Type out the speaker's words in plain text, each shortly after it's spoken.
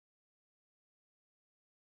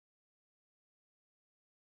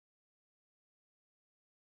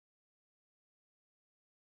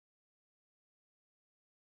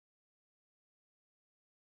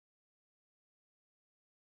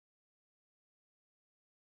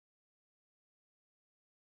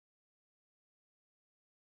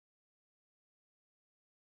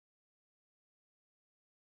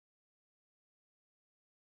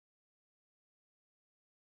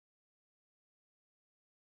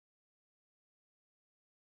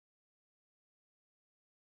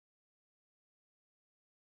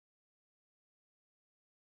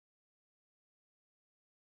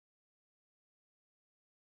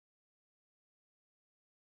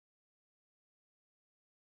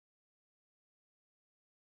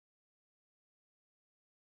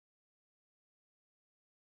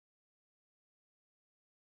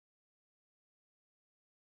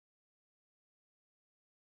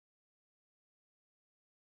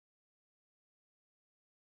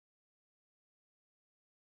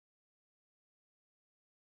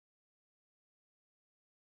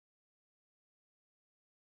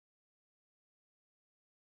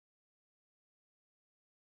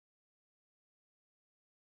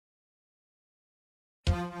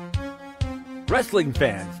Wrestling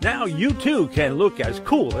fans, now you too can look as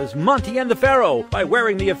cool as Monte and the Pharaoh by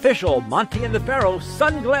wearing the official Monte and the Pharaoh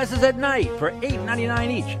sunglasses at night for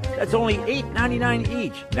 $8.99 each. That's only $8.99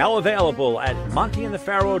 each. Now available at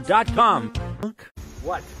monteandthepharaoh.com.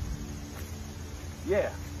 What?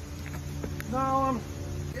 Yeah. No,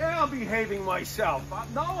 I'm behaving myself.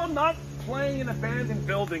 No, I'm not playing in abandoned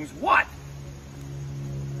buildings. What?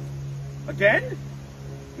 Again?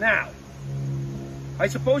 Now, I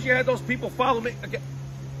suppose you had those people follow me again.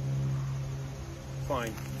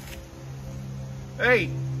 Fine. Hey,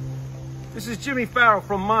 this is Jimmy Farrow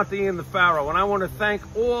from Monte and the Pharaoh, and I want to thank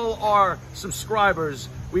all our subscribers.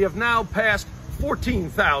 We have now passed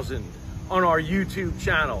 14,000 on our YouTube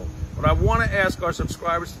channel. But I want to ask our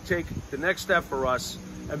subscribers to take the next step for us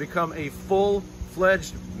and become a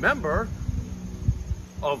full-fledged member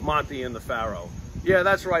of Monte and the Pharaoh. Yeah,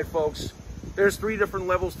 that's right, folks. There's 3 different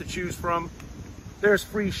levels to choose from. There's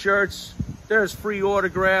free shirts. There's free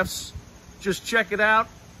autographs. Just check it out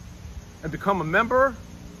and become a member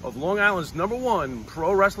of Long Island's #1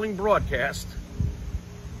 pro wrestling broadcast,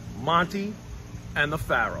 Monte and the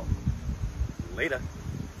Pharaoh. Later.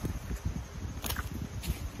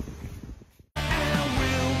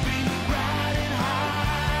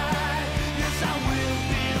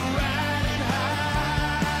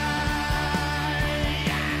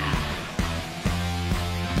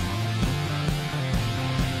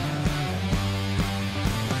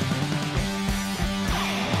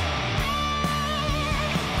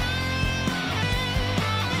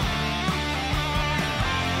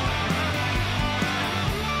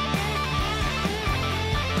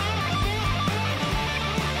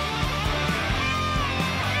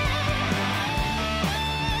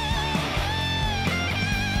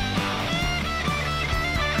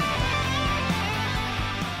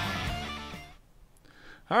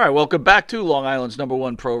 All right, welcome back to Long Island's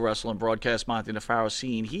 #1 pro wrestling broadcast, Monte and the Pharaoh,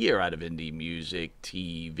 scene here out of Indie Music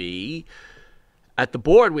TV. At the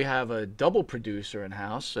board, we have a double producer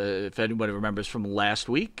in-house. If anybody remembers from last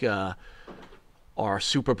week, our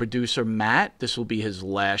super producer, Matt. This will be his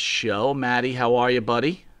last show. Matty, how are you,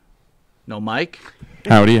 buddy? No mic?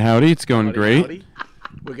 Howdy, howdy. It's going great. Howdy.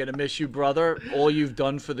 We're going to miss you, brother. All you've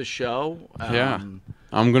done for the show. Yeah,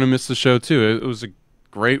 I'm going to miss the show, too. It was a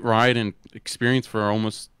great ride and experience for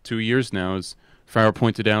almost 2 years now, as Farrah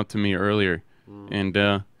pointed out to me earlier, and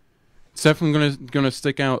it's definitely gonna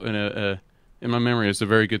stick out in my memory. It's a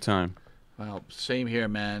very good time. Well, same here,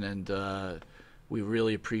 man, and we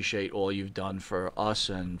really appreciate all you've done for us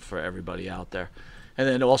and for everybody out there. And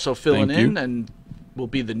then also filling in and will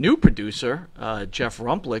be the new producer, Jeff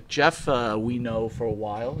Rumplick. Jeff, we know for a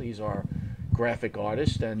while. He's our graphic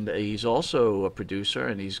artist, and he's also a producer,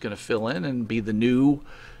 and he's going to fill in and be the new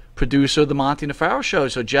producer of the Monte and the Pharaoh show.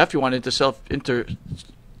 So, Jeff, you wanted to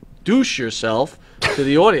introduce yourself to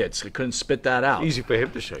the audience. I couldn't spit that out. Easy for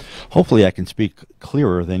him to say. Hopefully I can speak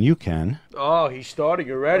clearer than you can. Oh, he's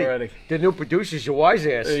starting already. The new producer's your wise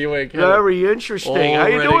ass. You ain't Very interesting. How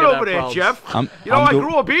you doing over there, Jeff? I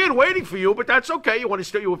grew up being waiting for you, but that's okay. You want to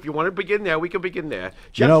still, if you want to begin there, we can begin there.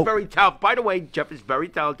 Jeff's very talented. By the way, Jeff is very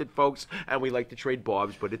talented, folks, and we like to trade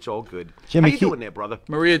barbs, but it's all good. Jimmy, how you doing there, brother?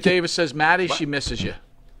 Maria Davis says, Maddie, she misses you.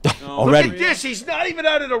 Already. Look at this. He's not even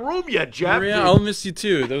out of the room yet, Jeff. Maria, I'll miss you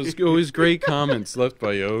too. Those always great comments left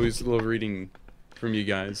by you. Always love reading from you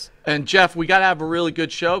guys. And Jeff, we got to have a really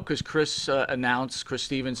good show because Chris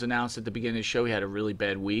Stevens announced at the beginning of the show he had a really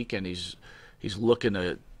bad week, and he's looking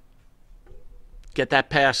to get that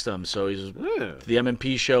past him. So he's the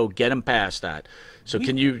MMP show, get him past that. So we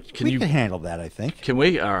can handle that, I think. Can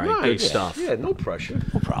we? All right, good stuff. Yeah, no pressure.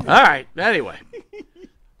 No problem. All right. Anyway.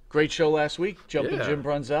 Great show last week, Jumping Jim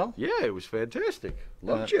Brunzell. Yeah, it was fantastic.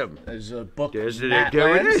 Love Jim. There's a book. There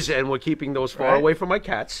it is, and we're keeping those far away from my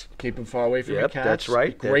cats. Keep them far away from your cats. That's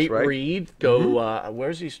right. Great read. Go.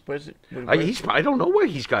 Where's it? I don't know where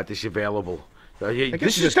he's got this available.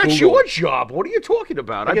 That's Google your job. What are you talking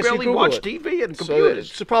about? I barely watch TV and computers.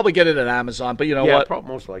 So, should probably get it at Amazon, but you know what?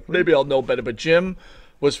 Most likely. Maybe I'll know better. But Jim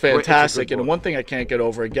was fantastic, and one thing I can't get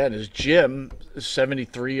over again is Jim is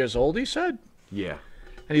 73 years old. He said. Yeah.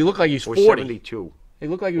 And he looked like he's 40. 72. He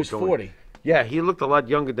looked like he was 40. Yeah, he looked a lot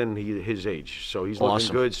younger than his age. So he's looking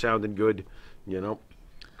good, sounding good. You know,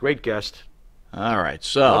 great guest. All right,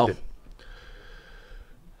 so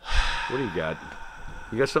what do you got?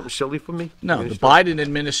 You got something silly for me? No, the Biden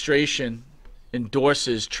administration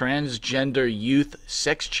endorses transgender youth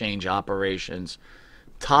sex change operations,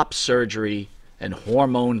 top surgery, and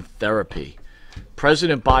hormone therapy.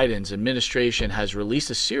 President Biden's administration has released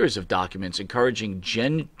a series of documents encouraging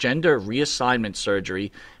gender reassignment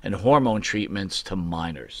surgery and hormone treatments to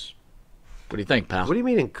minors. What do you think, pal? What do you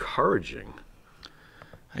mean encouraging?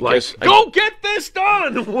 Go get this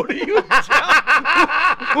done. What do you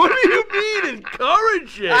What do you mean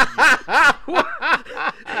encouraging?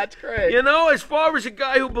 That's great. You know, as far as a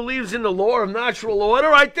guy who believes in the law of natural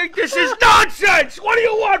order, I think this is nonsense. What do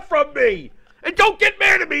you want from me? And don't get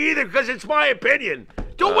mad at me either, because it's my opinion.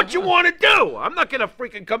 Do what you want to do. I'm not going to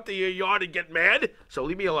freaking come to your yard and get mad, so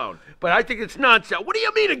leave me alone. But I think it's nonsense. What do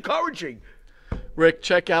you mean encouraging? Rick,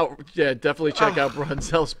 definitely check out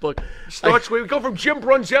Brunzell's book. We go from Jim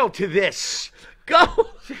Brunzell to this. Go! Go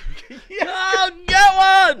get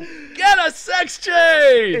one! Get a sex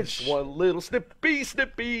change! It's one little snippy.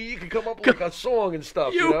 You can come up with like a song and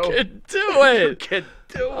stuff. You know? Can do it! You can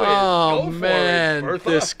do it. Oh, go for man. it, Bertha.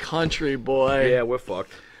 This country, boy. Yeah, we're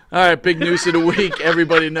fucked. All right, big news of the week.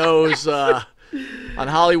 Everybody knows on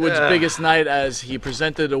Hollywood's biggest night, as he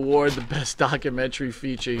presented the award, the best documentary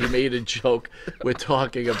feature, he made a joke. We're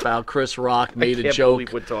talking about Chris Rock made a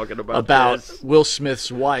joke we're talking about this. Will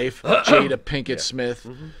Smith's wife, Jada Pinkett Smith.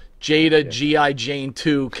 Jada G.I. Jane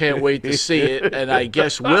 2, can't wait to see it. And I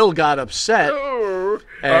guess Will got upset.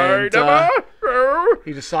 And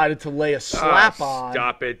he decided to lay a slap on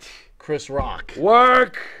Stop it. Chris Rock.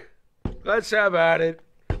 Work. Let's have at it.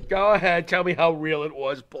 Go ahead. Tell me how real it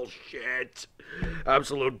was. Bullshit.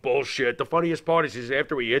 Absolute bullshit. The funniest part is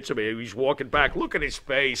after he hits him, he's walking back. Look at his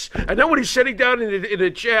face. And then when he's sitting down in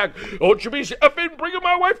a chair, oh, Jimmy, effing bringing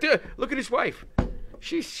my wife to... Look at his wife.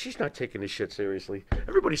 She's not taking this shit seriously.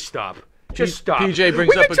 Everybody stop. Just stop. PJ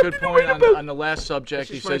brings up a good point on the last subject.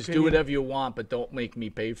 He says, do whatever you want, but don't make me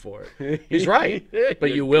pay for it. He's right.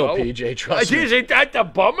 But you will, PJ. Trust me. Isn't that the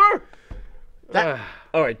bummer?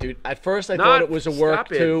 All right, dude. At first, I thought it was a work,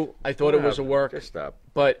 too. I thought it was a work. Just stop.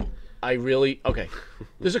 But I really... Okay.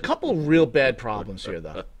 There's a couple real bad problems here,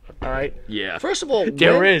 though. All right? Yeah. First of all,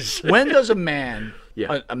 there is. When does a man,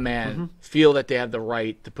 feel that they have the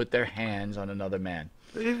right to put their hands on another man?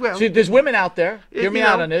 Well, See, there's women out there. Hear me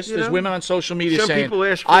out on this. There's women on social media saying,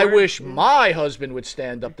 I wish my husband would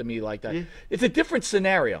stand up to me like that. It's a different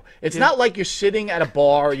scenario. It's not like you're sitting at a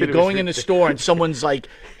bar, you're going in the store, and someone's like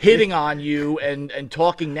hitting on you and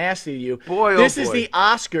talking nasty to you. This is the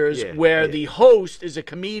Oscars where the host is a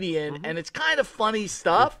comedian, and it's kind of funny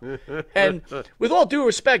stuff. And with all due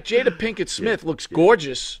respect, Jada Pinkett Smith looks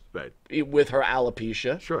gorgeous with her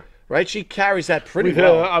alopecia. Sure. Right? She carries that pretty with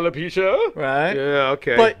well. Alopecia? Right? Yeah,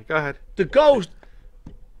 okay. But go ahead. The ghost,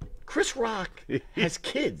 Chris Rock has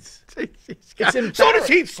kids. It's embarrassing. So does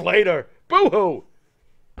Heath Slater. Boo-hoo.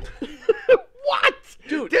 What?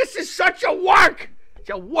 Dude. This is such a work. It's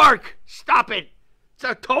a work. Stop it. It's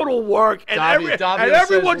a total work. And,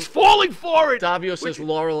 everyone's falling for it. Davio says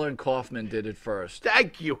Laurel and Kaufman did it first.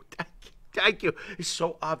 Thank you. Thank you. It's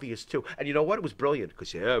so obvious, too. And you know what? It was brilliant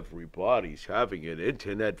because everybody's having an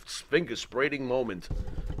internet finger-spraying moment.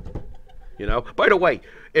 You know? By the way,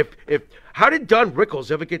 how did Don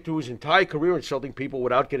Rickles ever get through his entire career insulting people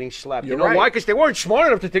without getting slapped? You know why? Because they weren't smart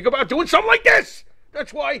enough to think about doing something like this.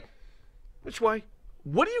 That's why.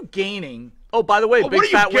 What are you gaining? Oh, by the way, Big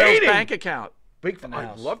Fat Whale's bank account.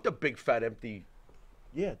 I love the Big Fat empty.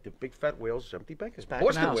 Yeah, the Big Fat Whale's empty bank account. Back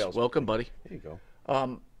in the house. Welcome, buddy. There you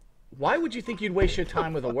go. Why would you think you'd waste your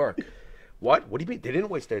time with a work? What? What do you mean? They didn't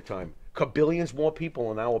waste their time. Billions more people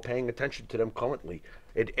are now paying attention to them currently.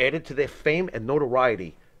 It added to their fame and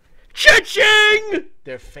notoriety. Cha-ching!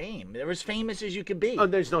 Their fame. They're as famous as you can be. Oh,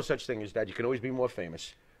 there's no such thing as that. You can always be more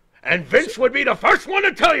famous. And Vince would be the first one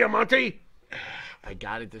to tell you, Monty. I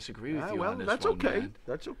gotta disagree with you on this that's one, okay. man.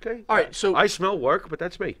 That's okay. All right, so I smell work, but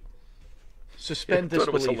that's me. Suspend disbelief. I thought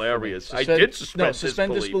it was hilarious. I did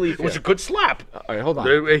suspend disbelief. It was a good slap. All right, hold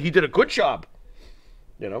on. He did a good job.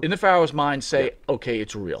 You know. In the Pharaoh's mind, say, okay,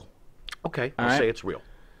 it's real. Okay, I'll say it's real.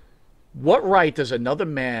 What right does another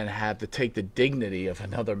man have to take the dignity of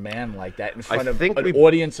another man like that in front of an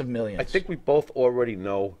audience of millions? I think we both already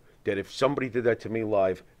know that if somebody did that to me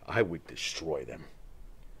live, I would destroy them.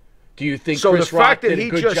 Do you think Chris Rock did a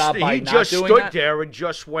good job by not doing that? He just stood there and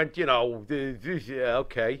just went, yeah,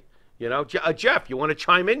 okay. You know, Jeff, you want to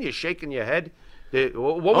chime in? You're shaking your head.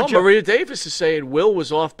 Maria Davis is saying Will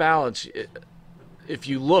was off balance. If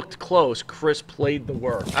you looked close, Chris played the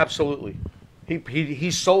work. Absolutely. He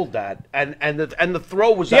sold that, and the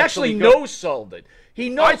throw was. He actually no-sold it. He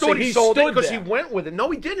knows. I thought he sold it because he went with it. No,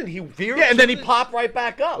 he didn't. He veered. Yeah, and then he popped right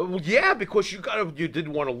back up. Yeah, because you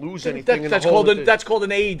didn't want to lose anything. That's called an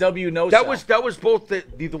AEW no-sell. That was both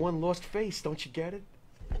neither one lost face. Don't you get it?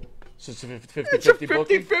 So it's a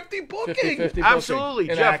 50-50 booking. Absolutely,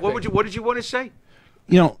 Jeff. What did you want to say?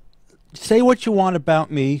 You know, say what you want about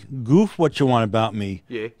me, goof what you want about me.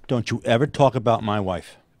 Yeah. Don't you ever talk about my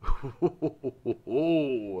wife.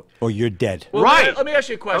 Or you're dead. Well, right. Let me ask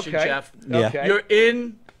you a question, Jeff. Yeah. You're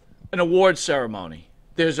in an award ceremony.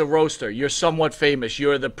 There's a roaster. You're somewhat famous.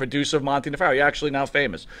 You're the producer of Monte The Pharaoh. You're actually now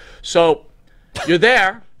famous. So you're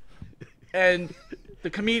there, and the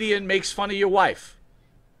comedian makes fun of your wife.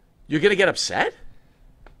 You're going to get upset?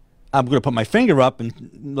 I'm going to put my finger up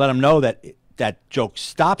and let him know that that joke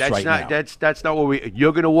stops now. That's not what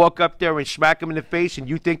you're going to walk up there and smack him in the face, and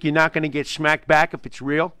you think you're not going to get smacked back if it's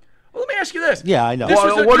real? Well, let me ask you this. Yeah, I know.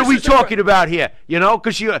 What are we talking about here? You know,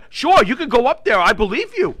 because sure, you could go up there. I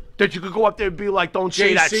believe you that you could go up there and be like, don't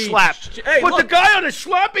say that, slap. Hey, but look, the guy on the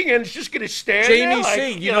slapping end is just going to stand Jamie there.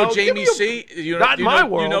 C. Like, You know Jamie C. Not in my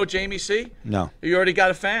world. You know Jamie C. No. You already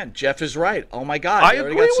got a fan. Jeff is right. Oh my God. I you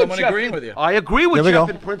already agree got someone with Jeff. agreeing with you. I agree with There we Jeff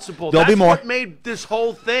go. in principle. There'll That's be more. what made this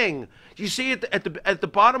whole thing. You see, at the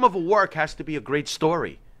bottom of a work has to be a great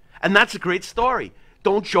story, and that's a great story.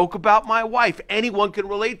 Don't joke about my wife. Anyone can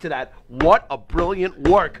relate to that. What a brilliant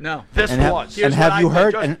work this was. And have you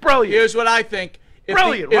heard? Brilliant. Here's what I think.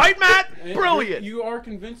 Brilliant, right, Matt? Brilliant. You are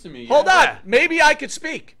convincing me. Hold on. Maybe I could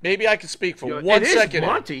speak. Maybe I could speak for 1 second.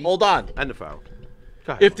 Monty. Hold on. And the Pharaoh.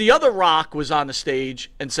 If the other Rock was on the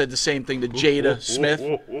stage and said the same thing to Jada Smith,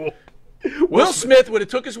 Will Smith would have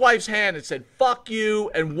took his wife's hand and said, fuck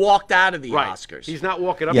you, and walked out of the Oscars. He's not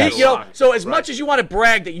walking up Yes. to the You know, Rock. so as much as you want to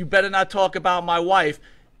brag that you better not talk about my wife,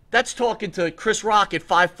 that's talking to Chris Rock at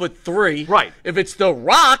 5'3". Right. If it's The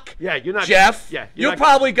Rock, you're not Jeff, you're you'll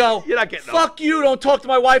probably go, you're not getting fuck you, don't talk to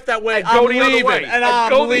my wife that way, And go I'm the other leaving, way. and And I'm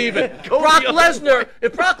go the- leaving. go Brock the other way. Lesnar,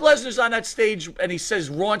 if Brock Lesnar's on that stage and he says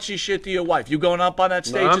raunchy shit to your wife, you going up on that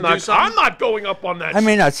stage and do something? I'm not going up on that I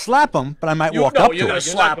may not slap him, but I might walk know up you're to gonna him. You're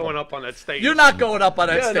slap not going him. up on that stage. You're not going up on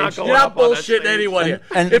that You're stage. not going You're not up on that bullshitting stage. anyone here.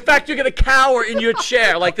 And- In fact, you're going to cower in your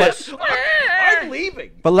chair like this. I'm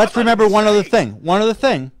leaving. But let's remember one other thing. One other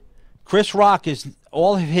thing. Chris Rock is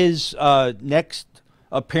all of his next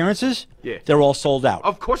appearances. Yeah. They're all sold out.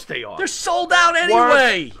 Of course they are. They're sold out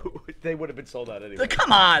anyway. They would have been sold out anyway.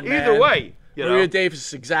 Come on, man. Either way, you Maria know. Davis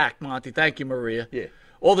is exact, Monty. Thank you, Maria. Yeah.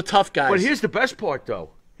 All the tough guys. But here's the best part, though.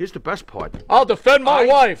 Here's the best part. I'll defend my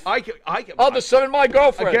wife. I'll defend my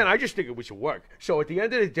girlfriend. Again, I just think it should work. So at the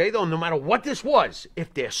end of the day, though, no matter what this was,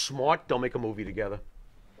 if they're smart, they'll make a movie together.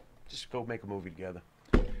 Just go make a movie together.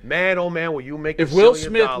 Man, oh man, will you make If $1 Will zillion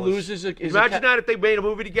Smith loses Imagine that if they made a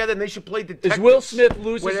movie together and they should play detectives. Is Will Smith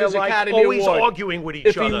loses where they're his like Academy always Award? arguing with each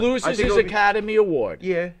If other. he I loses think his it'll be- Academy Award,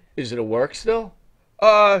 Yeah. is it a work still?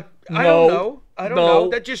 I don't know. I don't No. know.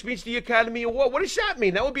 That just means the Academy Award. What does that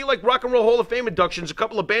mean? That would be like Rock and Roll Hall of Fame inductions. A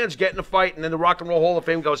couple of bands get in a fight, and then the Rock and Roll Hall of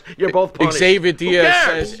Fame goes, "You're both punished." Xavier Who Diaz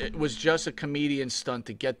cares? says it was just a comedian stunt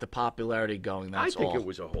to get the popularity going. That's I think all. it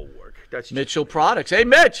was a whole work. That's just, Mitchell Products. Hey,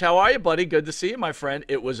 Mitch, how are you, buddy? Good to see you, my friend.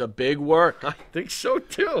 It was a big work. I think so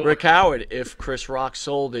too. Rick Howard, if Chris Rock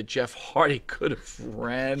sold it, Jeff Hardy could have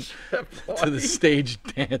ran to the stage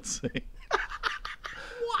dancing.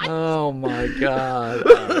 Oh, my God.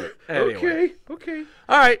 All right. Anyway. Okay.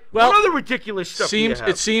 All right. Well, What other ridiculous stuff do you have?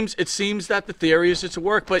 it seems that the theory is it's a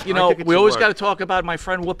work, but you I know think it's we a always work. got to talk about my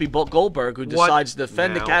friend Whoopi Goldberg, who decides to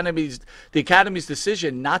defend now? the Academy's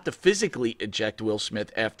decision not to physically eject Will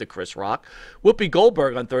Smith after Chris Rock. Whoopi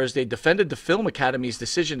Goldberg on Thursday defended the Film Academy's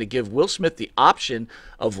decision to give Will Smith the option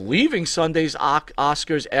of leaving Sunday's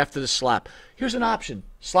Oscars after the slap. Here's an option: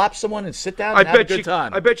 slap someone and sit down and have a good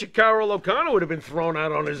time. I bet you Carol O'Connor would have been thrown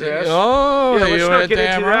out on his ass. Oh, Yeah, let's you not were get into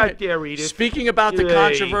damn that right. there, Edith. Speaking about the Yay.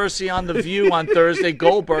 controversy on The View on Thursday,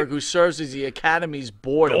 Goldberg, who serves as the Academy's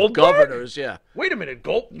board of Goldberg? governors, Wait a minute,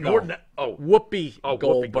 Whoopi Whoopi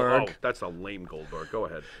Goldberg Goldberg. That's a lame Goldberg. Go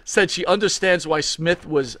ahead. said she understands why Smith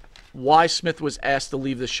was asked to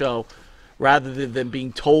leave the show rather than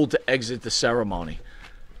being told to exit the ceremony.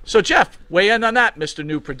 So, Jeff, weigh in on that, Mr.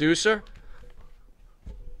 New Producer.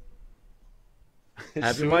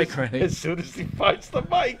 Have your mic ready. As soon as he finds the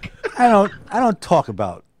mic. I don't talk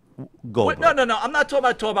about Goldberg. Wait, no. I'm not talking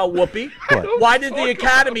about Whoopi. What? Why did the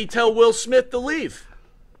Academy tell Will Smith to leave?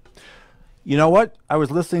 You know what? I was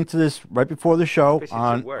listening to this right before the show This is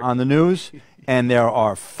on at work. the news, and there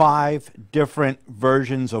are 5 different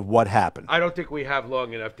versions of what happened. I don't think we have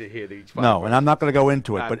long enough to hear each. No, and I'm not going to go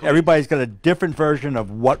into it, but please. everybody's got a different version of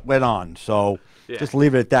what went on. So just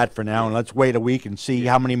leave it at that for now, and let's wait a week and see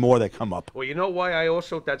how many more that come up. Well, you know why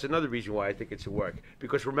that's another reason why I think it's a work.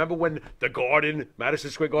 Because remember when the Garden, Madison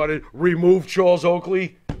Square Garden, removed Charles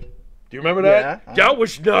Oakley? Do you remember that? Yeah. That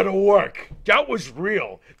was not a work. That was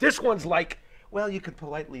real. This one's like, well, you could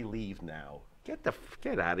politely leave now.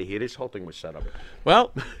 Get out of here. This whole thing was set up.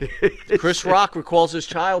 Well, Chris Rock recalls his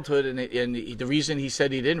childhood, and the reason he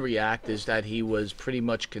said he didn't react is that he was pretty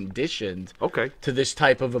much conditioned to this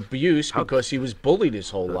type of abuse because he was bullied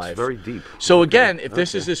his whole life. Very deep. So again, if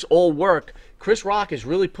this is this all work, Chris Rock is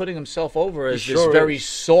really putting himself over as this very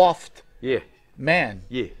soft man.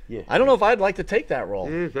 Yeah. I don't know if I'd like to take that role.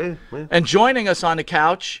 And joining us on the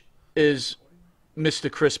couch is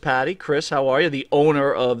Mr. Chris Patty. Chris, how are you? The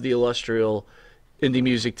owner of the illustrious Indie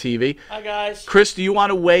Music TV. Hi, guys. Chris, do you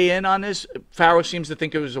want to weigh in on this? Pharaoh seems to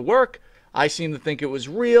think it was a work. I seem to think it was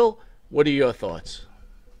real. What are your thoughts?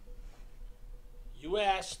 You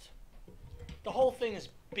asked. The whole thing is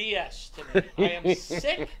BS to me. I am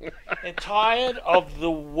sick and tired of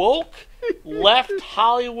the woke left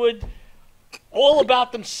Hollywood, all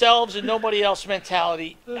about themselves and nobody else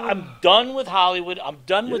mentality. I'm done with Hollywood. I'm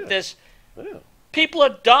done with this. People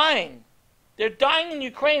are dying. They're dying in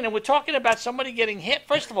Ukraine, and we're talking about somebody getting hit.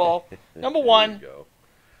 First of all, number one,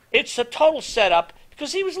 it's a total setup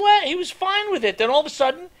because he was fine with it. Then all of a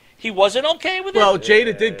sudden, he wasn't okay with it. Well,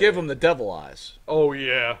 Jada did give him the devil eyes. Oh,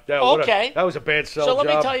 yeah. That was a bad sell So job.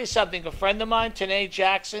 let me tell you something. A friend of mine, Tanae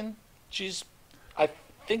Jackson, I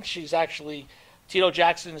think she's actually Tito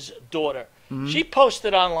Jackson's daughter. She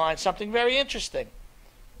posted online something very interesting.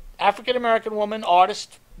 African-American woman,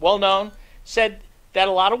 artist, well-known, said that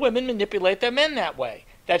a lot of women manipulate their men that way.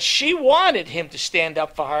 That she wanted him to stand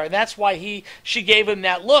up for her, and that's why she gave him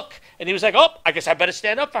that look. And he was like, oh, I guess I better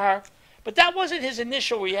stand up for her. But that wasn't his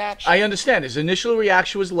initial reaction. I understand. His initial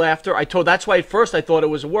reaction was laughter. That's why at first I thought it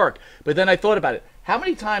was work. But then I thought about it. How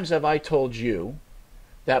many times have I told you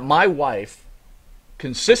that my wife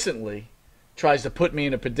consistently tries to put me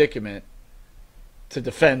in a predicament to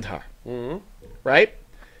defend her? Right?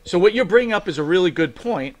 So what you're bringing up is a really good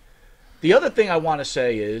point. The other thing I want to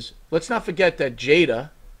say is, let's not forget that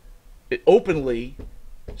Jada openly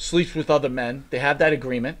sleeps with other men. They have that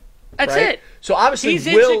agreement. That's right? it. So obviously, he's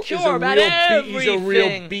Will insecure is a about real everything. He's a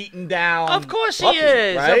real beaten down. Of course puppy, he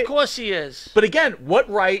is. Right? Of course he is. But again, what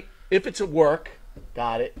right? If it's a work,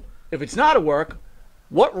 got it. If it's not a work,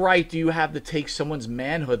 what right do you have to take someone's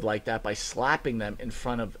manhood like that by slapping them in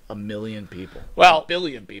front of a million people? Well, a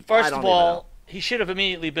billion people. First of all, he should have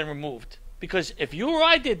immediately been removed because if you or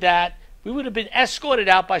I did that, we would have been escorted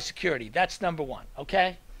out by security. That's number one,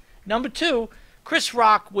 okay? Number two, Chris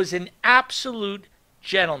Rock was an absolute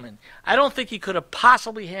gentleman. I don't think he could have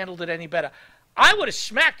possibly handled it any better. I would have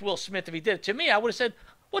smacked Will Smith if he did it to me. I would have said,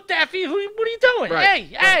 what the F are you, what are you doing? Right.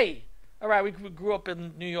 Hey. All right, we grew up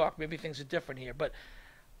in New York. Maybe things are different here. But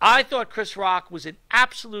I thought Chris Rock was an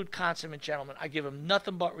absolute consummate gentleman. I give him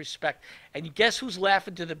nothing but respect. And guess who's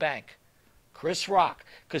laughing to the bank? Chris Rock,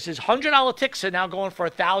 because his $100 tickets are now going for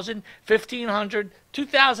 $1,000, $1,500,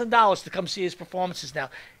 $2,000 to come see his performances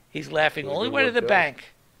now. He's laughing all the way to the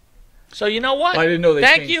bank. So you know what? I didn't know they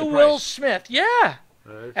Thank changed you, the Will price. Smith. Yeah.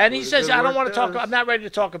 And he says, I don't want to talk. I'm not ready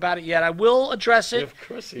to talk about it yet. I will address it.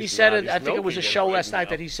 He said it. I think it was a show last night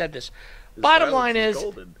that he said this. Bottom line is,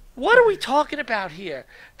 what are we talking about here?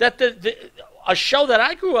 That a show that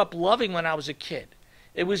I grew up loving when I was a kid.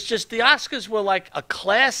 It was just the Oscars were like a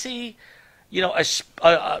classy,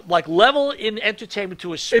 like level in entertainment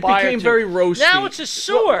to aspire to. It became very roasty. Now it's a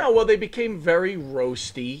sewer. Well, they became very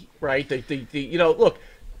roasty, right?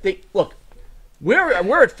 Look,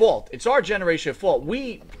 we're at fault. It's our generation at fault.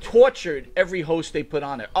 We tortured every host they put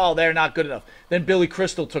on there. Oh, they're not good enough. Then Billy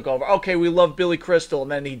Crystal took over. Okay, we love Billy Crystal,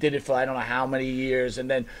 and then he did it for I don't know how many years,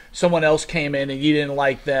 and then someone else came in and you didn't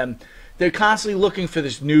like them. They're constantly looking for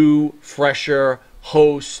this new, fresher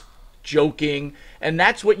host, joking, and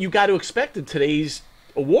that's what you got to expect in today's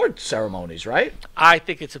award ceremonies, right? I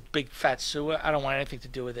think it's a big fat sewer. I don't want anything to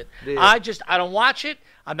do with it. Yeah. I don't watch it.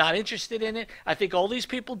 I'm not interested in it. I think all these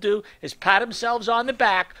people do is pat themselves on the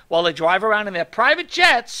back while they drive around in their private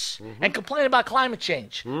jets and complain about climate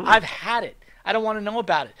change. I've had it. I don't want to know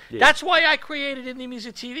about it. Yeah. That's why I created Indie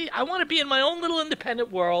Music TV. I want to be in my own little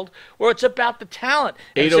independent world where it's about the talent.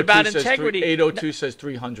 It's about integrity. 802 says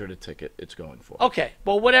 300 a ticket it's going for. Okay.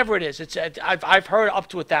 Well, whatever it is. I've heard up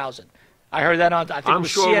to 1,000. I heard that on. I think I'm it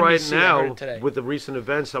was sure CNBC, right now, today. with the recent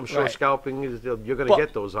events, I'm sure scalping is you're going to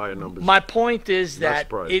get those higher numbers. My point is that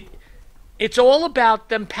it's all about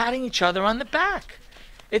them patting each other on the back.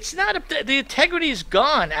 It's not the integrity is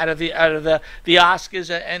gone out of the Oscars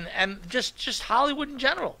and just Hollywood in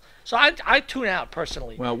general. So I tune out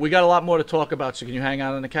personally. Well, we got a lot more to talk about, so can you hang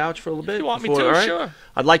out on the couch for a little bit? you want me before- to, all right? sure.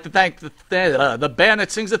 I'd like to thank the band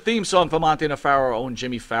that sings the theme song for Monte The Pharaoh, own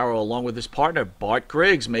Jimmy Pharaoh, along with his partner, Bart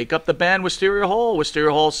Griggs, make up the band Wisteria Hall.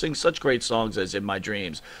 Wisteria Hall sings such great songs as In My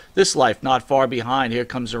Dreams, This Life, Not Far Behind, Here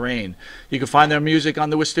Comes the Rain. You can find their music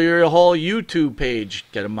on the Wisteria Hall YouTube page.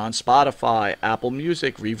 Get them on Spotify, Apple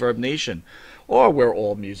Music, Reverb Nation, or where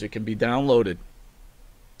all music can be downloaded.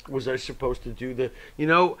 Was I supposed to do the... You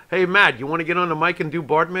know, hey, Matt, you want to get on the mic and do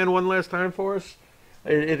Bartman one last time for us?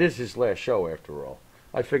 It is his last show, after all.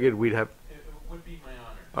 I figured we'd have... It would be my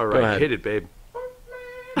honor. All Go right, ahead. hit it, babe.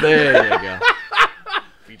 There you go.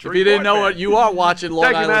 If you didn't know it, you are watching Long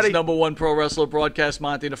Thank you, Island's Matty. #1 pro wrestler broadcast,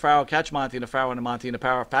 Monte The Pharaoh. Catch Monte The Pharaoh on the Monte The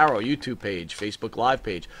Pharaoh YouTube page, Facebook Live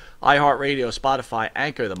page, iHeartRadio, Spotify,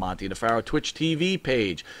 Anchor, the Monte The Pharaoh Twitch TV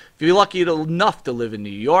page. If you're lucky enough to live in New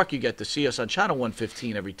York, you get to see us on Channel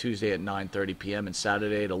 115 every Tuesday at 9:30 p.m. and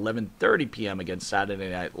Saturday at 11:30 p.m. against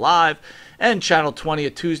Saturday Night Live, and Channel 20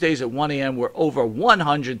 at Tuesdays at 1 a.m. where over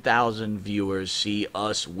 100,000 viewers see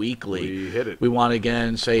us weekly. We hit it. We want to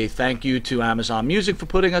again say thank you to Amazon Music for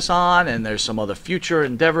putting us on, and there's some other future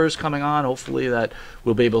endeavors coming on, hopefully, that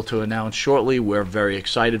we'll be able to announce shortly. We're very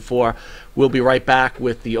excited for. We'll be right back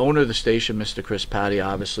with the owner of the station, Mr. Chris Patty,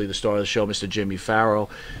 obviously the star of the show, Mr. Jimmy Pharaoh,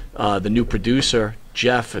 the new producer,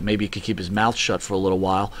 Jeff, and maybe he could keep his mouth shut for a little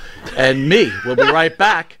while, and me. We'll be right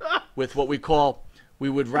back with what we call, we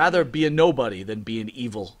would rather be a nobody than be an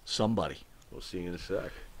evil somebody. We'll see you in a sec.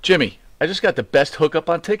 Jimmy, I just got the best hookup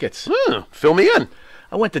on tickets. Fill me in.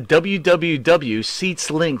 I went to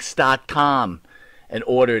www.seatslinks.com and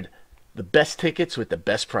ordered the best tickets with the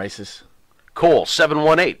best prices. Call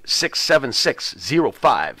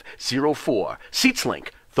 718-676-0504. SeatsLink,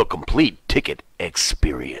 the complete ticket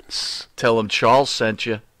experience. Tell them Charles sent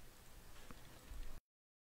you.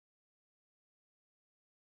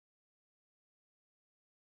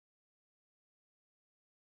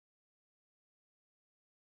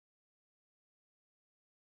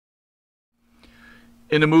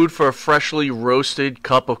 In the mood for a freshly roasted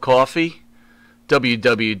cup of coffee?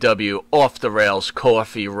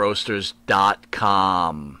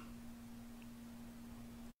 www.offtherailscoffeeroasters.com.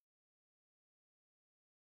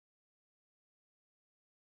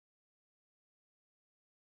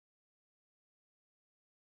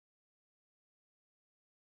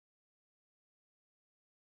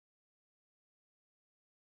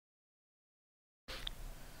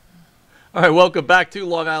 All right, welcome back to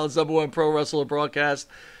Long Island's #1 pro wrestler broadcast.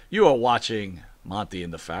 You are watching Monte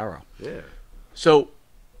and the Pharaoh. Yeah. So,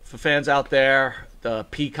 for fans out there, the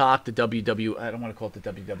Peacock, the WW, I don't want to call it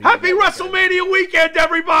the WWE. Happy WrestleMania weekend,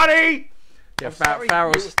 everybody! Yeah, sorry,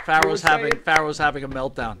 Pharaoh's saying? having a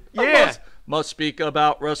meltdown. Yeah. Must speak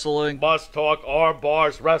about wrestling. Must talk arm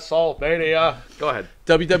bars, WrestleMania. Go ahead.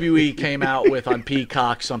 WWE came out with on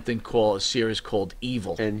Peacock something called a series called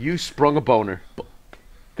Evil. And you sprung a boner.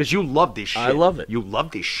 Because you love this shit. I love it. You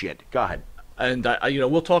love this shit. Go ahead. And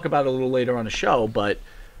we'll talk about it a little later on the show, but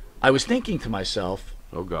I was thinking to myself,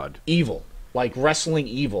 Oh, God. evil, like wrestling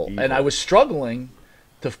evil. And I was struggling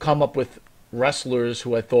to come up with wrestlers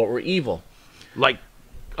who I thought were evil. Like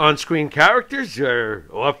on-screen characters or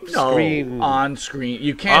off-screen? No, on-screen.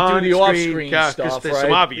 You can't do the off-screen characters. stuff, There's right?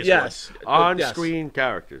 some obvious yes. ones. Yes. On-screen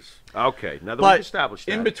characters. Okay, now that But we've established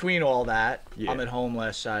that. in between all that, Yeah. I'm at home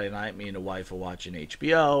last Saturday night. Me and the wife are watching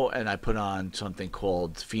HBO, and I put on something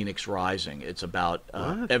called Phoenix Rising. It's about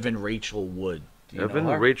Evan Rachel Wood. Do you Evan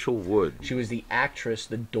know her? Rachel Wood. She was the actress,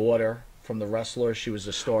 the daughter from The Wrestler. She was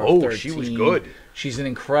the star Oh, of 13. she was good. She's an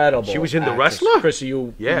incredible She was in The actress. Wrestler? Chris,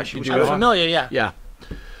 you... Yeah, she was you good. know I'm her? familiar, yeah. Yeah.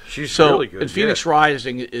 She's So, really good. and Phoenix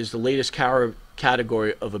Rising is the latest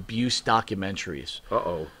category of abuse documentaries.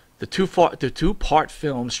 Uh-oh. The two-part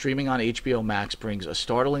film streaming on HBO Max brings a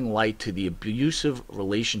startling light to the abusive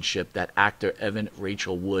relationship that actor Evan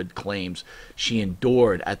Rachel Wood claims she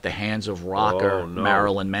endured at the hands of rocker Oh, no.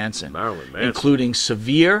 Marilyn Manson, Marilyn Manson. including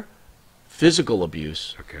severe physical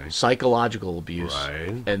abuse, Okay. psychological abuse,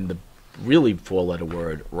 Right. and the really four-letter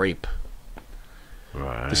word, rape.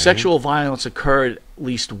 Right. The sexual violence occurred at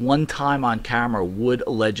least one time on camera, Wood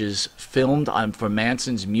alleges, filmed for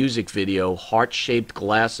Manson's music video, Heart-Shaped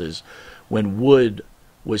Glasses, when Wood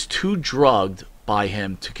was too drugged by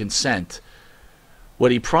him to consent.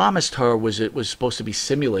 What he promised her was it was supposed to be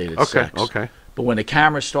simulated sex. Okay. But when the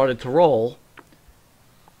camera started to roll,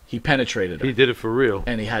 he penetrated her. He did it for real.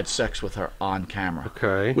 And he had sex with her on camera.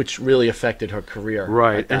 Okay. Which really affected her career.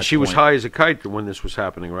 Right. at that And she was point. high as a kite when this was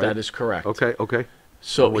happening, right? That is correct. Okay.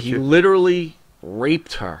 So I'm with he you. literally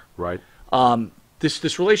raped her. Right.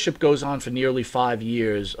 this relationship goes on for nearly 5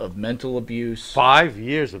 years of mental abuse, 5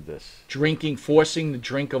 years of this. drinking, forcing the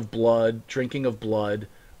drinking of blood,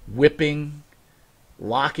 whipping,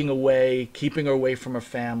 locking away, keeping her away from her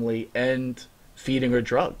family, and feeding her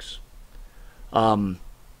drugs.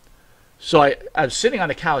 So I was sitting on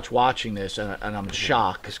the couch watching this, and I'm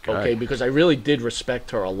shocked, okay, because I really did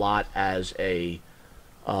respect her a lot as a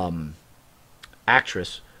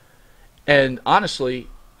actress. And honestly,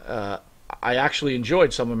 I actually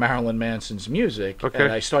enjoyed some of Marilyn Manson's music,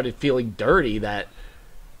 and I started feeling dirty that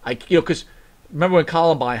because remember when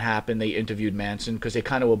Columbine happened, they interviewed Manson because they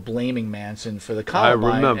kind of were blaming Manson for the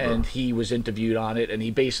Columbine, and he was interviewed on it, and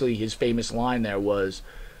he basically, his famous line there was,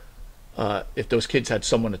 if those kids had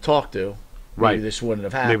someone to talk to, maybe this wouldn't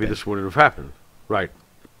have happened. Maybe this wouldn't have happened. Right.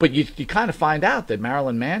 But you kind of find out that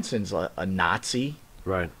Marilyn Manson's a Nazi.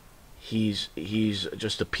 Right. He's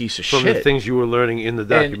just a piece of shit. From the things you were learning in the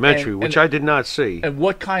documentary, which I did not see. And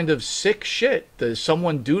what kind of sick shit does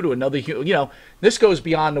someone do to another human? You know, this goes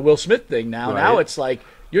beyond the Will Smith thing now. Right. Now it's like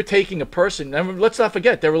you're taking a person. And let's not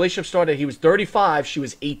forget, their relationship started, he was 35, she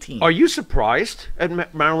was 18. Are you surprised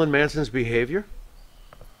at Marilyn Manson's behavior?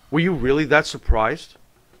 Were you really that surprised?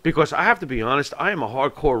 Because I have to be honest, I am a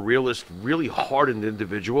hardcore realist, really hardened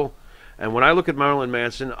individual. And when I look at Marilyn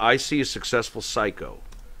Manson, I see a successful psycho.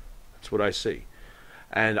 That's what I see.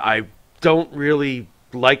 And I don't really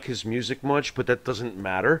like his music much, but that doesn't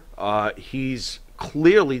matter. He's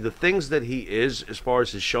clearly, the things that he is, as far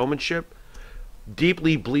as his showmanship,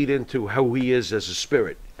 deeply bleed into how he is as a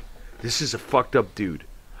spirit. This is a fucked up dude.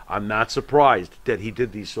 I'm not surprised that he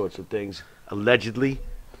did these sorts of things, allegedly.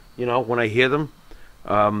 You know, when I hear them,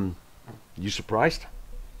 you surprised?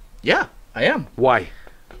 Yeah, I am. Why?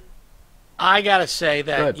 I gotta say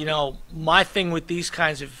that, you know, my thing with these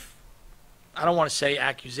kinds of, I don't want to say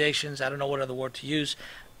accusations, I don't know what other word to use.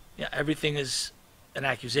 Yeah, everything is an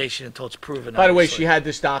accusation until it's proven. By the way, she had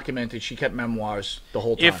this documented. She kept memoirs the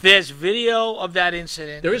whole time. If there's video of that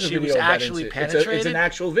incident, there is a she video was of that actually incident. penetrated. It's an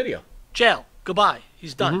actual video. Jail. Goodbye.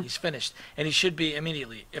 He's done. He's finished. And he should be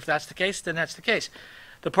immediately. If that's the case, then that's the case.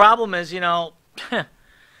 The problem is, you know,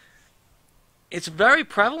 it's very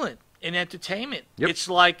prevalent in entertainment. It's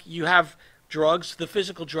like you have drugs, the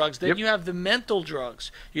physical drugs, then you have the mental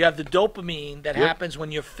drugs. You have the dopamine that happens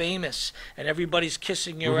when you're famous and everybody's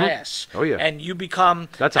kissing your ass. Oh, yeah. And you become,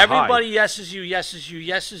 that's a everybody high. yeses you, yeses you,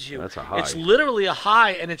 yeses you. That's a high. It's literally a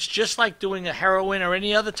high, and it's just like doing a heroin or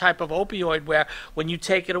any other type of opioid where when you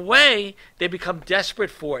take it away, they become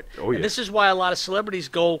desperate for it. Oh, yeah. And this is why a lot of celebrities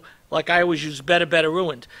go, like I always use, better,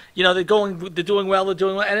 ruined. You know, they're doing well,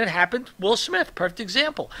 and it happened. Will Smith, perfect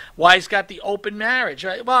example. Why he's got the open marriage,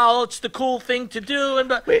 right? Well, it's the cool thing to do. And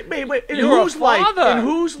wait. In whose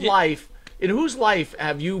life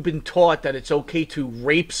have you been taught that it's okay to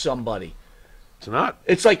rape somebody? It's not.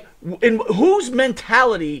 It's like, in whose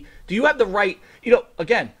mentality do you have the right? You know,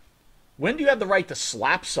 again, when do you have the right to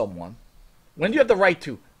slap someone? When do you have the right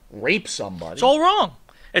to rape somebody? It's all wrong.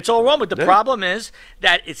 It's all wrong, but the problem is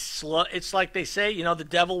that it's like they say, you know, the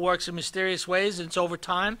devil works in mysterious ways, and it's over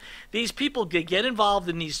time. These people get involved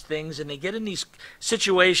in these things, and they get in these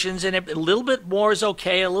situations, and a little bit more is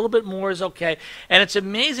okay, a little bit more is okay. And it's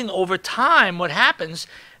amazing over time what happens,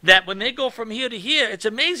 that when they go from here to here, it's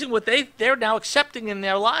amazing what they're now accepting in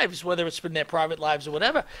their lives, whether it's in their private lives or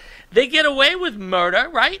whatever. They get away with murder,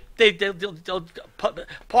 right? They'll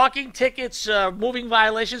parking tickets, moving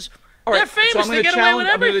violations. All right, they're famous. So they get away with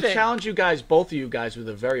everything. I'm going to challenge you guys, both of you guys, with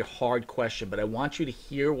a very hard question, but I want you to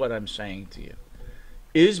hear what I'm saying to you.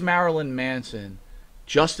 Is Marilyn Manson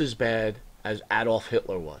just as bad as Adolf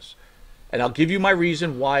Hitler was? And I'll give you my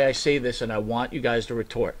reason why I say this, and I want you guys to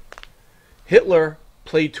retort. Hitler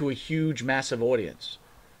played to a huge, massive audience.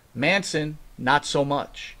 Manson, not so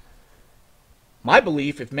much. My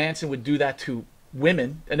belief, if Manson would do that to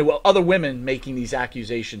women, and there were other women making these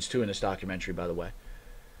accusations too in this documentary, by the way,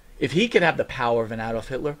 if he could have the power of an Adolf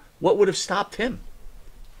Hitler, what would have stopped him?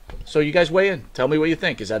 So you guys weigh in. Tell me what you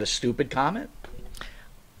think. Is that a stupid comment?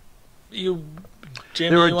 Jimmy,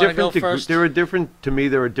 you want to go first? To me,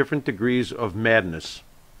 there are different degrees of madness,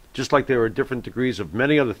 just like there are different degrees of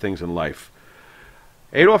many other things in life.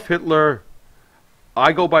 Adolf Hitler,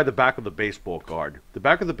 I go by the back of the baseball card. The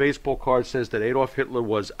back of the baseball card says that Adolf Hitler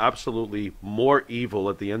was absolutely more evil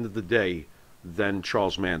at the end of the day than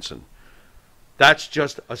Charles Manson. That's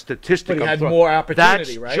just a statistic. But he had more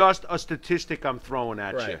opportunity, right? That's just a statistic I'm throwing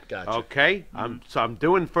at you. Gotcha. Okay? So I'm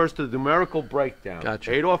doing first the numerical breakdown.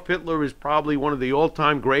 Gotcha. Adolf Hitler is probably one of the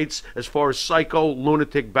all-time greats as far as psycho,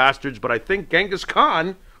 lunatic bastards, but I think Genghis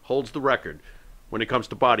Khan holds the record when it comes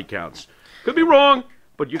to body counts. Could be wrong,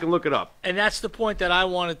 but you can look it up. And that's the point that I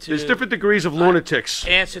wanted to. There's different degrees of lunatics.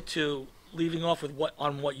 Answer to leaving off with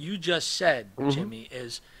what you just said, Jimmy,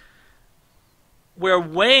 is we're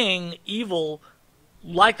weighing evil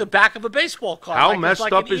like the back of a baseball card. How like messed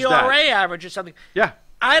like up an is ERA that? average or something. Yeah.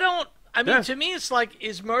 I mean, to me, it's like,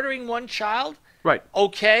 is murdering one child Right.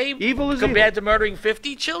 okay Evil is compared evil. to murdering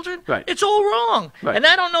 50 children? Right. It's all wrong. Right. And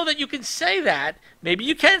I don't know that you can say that. Maybe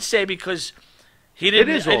you can say because he didn't.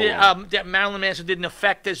 It is all wrong. That Marilyn Manson didn't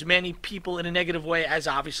affect as many people in a negative way as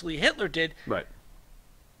obviously Hitler did. Right.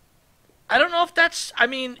 I don't know if that's. I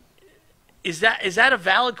mean, is that a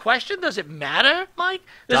valid question? Does it matter, Mike?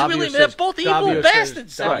 Does it really matter? They're both evil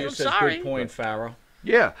bastards. I'm sorry. Good point, Pharaoh.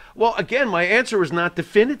 Yeah. Well, again, my answer is not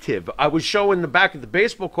definitive. I was showing the back of the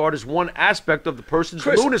baseball card as one aspect of the person's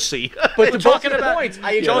lunacy. But We're talking about points.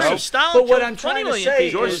 I agree. Joseph Stalin. But what killed I'm trying 20 to million say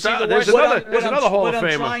people. George is, Stalin- He's the there's worst- another Hall of what I'm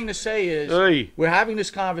Famer. trying to say is, Hey. we're having this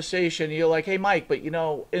conversation. You're like, hey, Mike, but you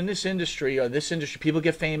know, in this industry, people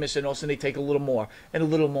get famous, and all of a sudden they take a little more, and a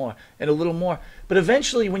little more, and a little more. But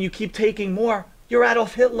eventually, when you keep taking more, you're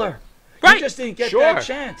Adolf Hitler. Right. You just didn't get Sure. that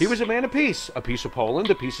chance. He was a man of peace. A piece of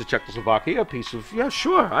Poland, a piece of Czechoslovakia, a piece of... Yeah,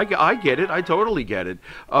 sure. I get it. I totally get it.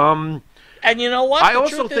 And you know what? I The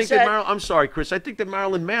also truth think is that I'm sorry, Chris. I think that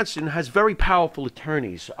Marilyn Manson has very powerful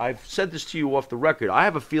attorneys. I've said this to you off the record. I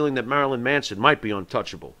have a feeling that Marilyn Manson might be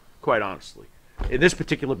untouchable, quite honestly, in this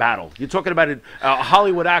particular battle. You're talking about a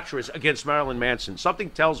Hollywood actress against Marilyn Manson.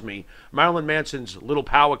 Something tells me Marilyn Manson's little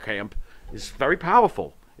power camp is very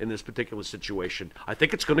powerful in this particular situation. I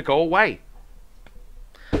think it's going to go away.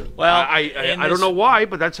 Well, I don't know why,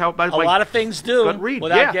 but that's how a lot of things do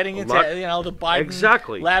without getting into the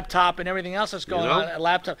Biden laptop and everything else that's going on. A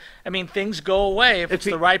laptop. I mean, things go away if it's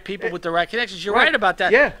the right people with the right connections. You're right about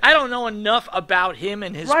that. Yeah. I don't know enough about him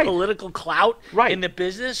and his political clout in the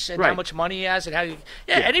business and how much money he has and how.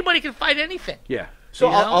 Anybody can fight anything. Yeah. So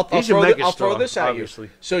I'll throw this at obviously.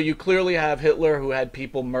 you. So you clearly have Hitler, who had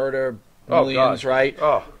people murder millions, right?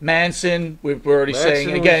 Oh. Manson, we're already saying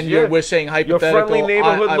Manson again. was- We're saying hypothetical. Your friendly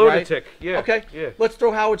neighborhood lunatic. Right? Yeah. Okay. Yeah. Let's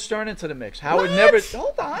throw Howard Stern into the mix. Howard never.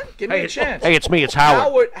 Hold on. Give me a chance. Hey, it's me. It's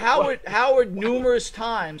Howard. Howard numerous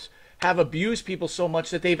times have abused people so much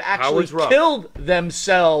that they've actually Howard's rough. killed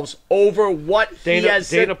themselves over what he has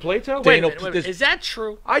said. Dana Plato? Wait a minute. Is that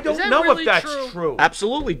true? I don't know really if that's true.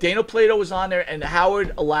 Absolutely. Dana Plato was on there, and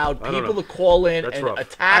Howard allowed people to call in That's and rough.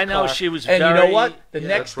 attack I know her. she was and you know very- what? The yeah,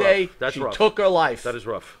 next that's rough. day, That's she rough. took her life. That is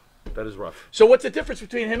rough. That is rough. So what's the difference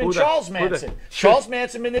between him and Who the- Charles who the- Manson? Charles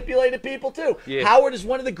Manson manipulated people too. Yeah. Howard is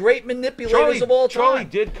one of the great manipulators of all time. Charlie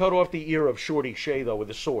did cut off the ear of Shorty Shea, though, with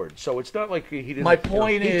a sword. So it's not like he didn't... My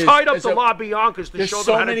point he is... tied up is the that La Biancas to there's show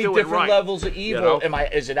so them how to many do it different right. levels of evil. You know?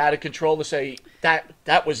 Is it out of control to say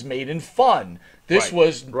that was made in fun? This Right,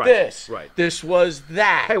 was right, this. right. This was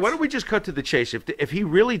that. Hey, why don't we just cut to the chase? If he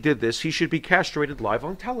really did this, he should be castrated live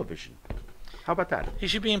on television. How about that? He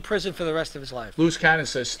should be in prison for the rest of his life. Loose cannon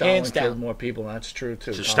says Stalin Hands down. killed more people. And that's true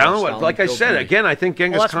too. So Stalin, like I killed said, many. again, I think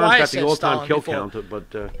Genghis Well, that's why Khan's I got said the all-time Stalin kill before. count,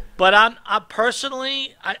 but... But I'm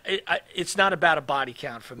personally, it's not about a body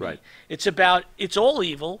count for me. Right. It's all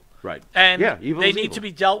evil. Right. And Yeah, evil they is need evil. to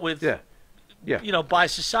be dealt with. Yeah. Yeah. You know, by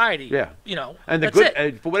society. Yeah. You know, And the that's good,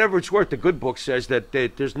 it. for whatever it's worth, the good book says that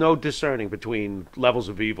there's no discerning between levels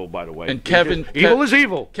of evil. By the way, And Kevin- evil is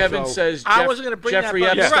evil. Kevin So- says I wasn't going to bring Jeffrey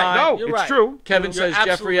that, but Epstein. you're right. No, You're it's right. true. Kevin You're says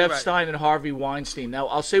Jeffrey absolutely right. Epstein and Harvey Weinstein. Now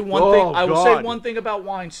I'll say one Oh, thing. I will say God. one thing about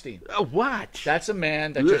Weinstein. What? That's a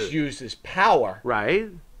man that just used his power Right.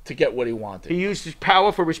 to get what he wanted. He used his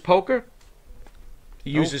power for his poker.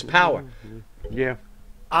 He used his power. Yeah.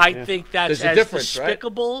 I think that's There's a as difference, right?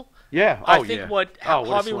 despicable. Yeah. I Oh, think yeah. what Oh, what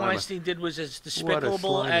a Harvey slimer. Weinstein did was as despicable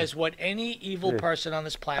slimer. as what any evil person on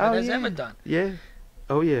this planet has ever done. Yeah.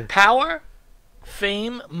 Oh yeah. Power,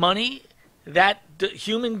 fame, money,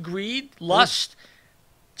 human greed, lust,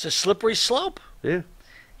 it's a slippery slope. Yeah.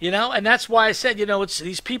 You know, and that's why I said, you know, it's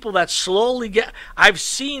these people that slowly get... I've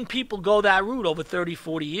seen people go that route over 30,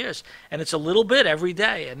 40 years, and it's a little bit every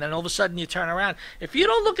day, and then all of a sudden you turn around. If you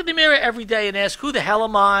don't look in the mirror every day and ask, who the hell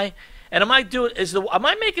am I? And am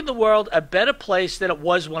I making the world a better place than it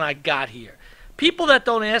was when I got here? People that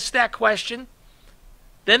don't ask that question,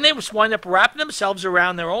 then they just wind up wrapping themselves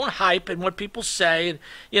around their own hype and what people say. And,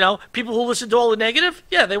 you know, people who listen to all the negative,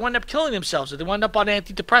 they wind up killing themselves. They wind up on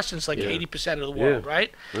antidepressants like 80% of the world,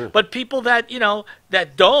 right? Yeah. But people that, you know,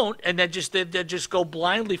 that don't and that just go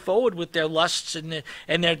blindly forward with their lusts and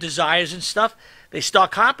their desires and stuff, they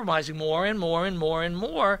start compromising more and more and more and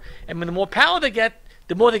more. And when the more power they get,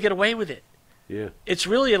 the more they get away with it. Yeah. It's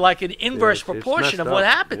really like an inverse it's proportion messed of what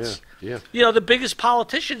up. happens. Yeah. You know, the biggest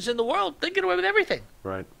politicians in the world, they get away with everything.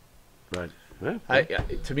 Right. Right.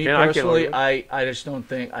 To me Yeah, I can't personally, argue. I just don't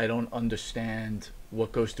think I don't understand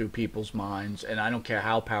what goes through people's minds, and I don't care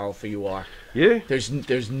how powerful you are. Yeah. There's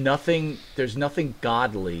nothing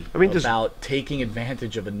godly about taking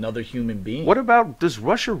advantage of another human being. What about, does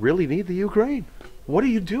Russia really need the Ukraine? What are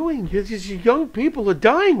you doing? These young people are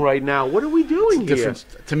dying right now. What are we doing here?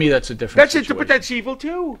 To me, that's a different That's it, situation. but that's evil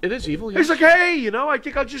too. It is evil. Yes. It's like, hey, you know, I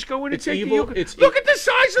think I'll just go in and It's take evil. the Ukraine. Look at the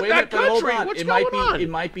size of that country. What's going on? It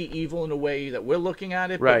might be evil in a way that we're looking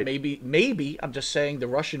at it, Right. but maybe I'm just saying the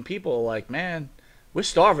Russian people are like, man, we're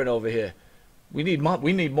starving over here. We need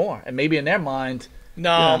more, and maybe in their mind.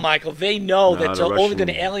 No, Michael, they know No, that's the only Russian going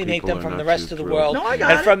to alienate people them are from not the rest too of the thrilled. world No, I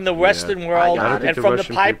got and it. from the Western world I don't think and the from the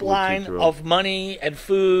Russian people are too pipeline thrilled. of money and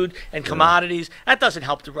food and commodities. That doesn't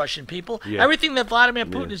help the Russian people. Yeah. Everything that Vladimir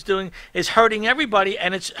Putin is doing is hurting everybody,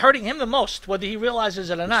 and it's hurting him the most, whether he realizes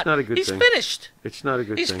it or not. not a good He's thing. finished. It's not a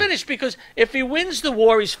good He's thing. finished because if he wins the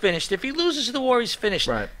war, he's finished. If he loses the war, he's finished.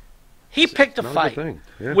 Right. He picked a not a fight good thing.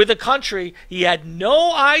 Yeah. with a country he had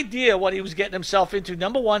no idea what he was getting himself into,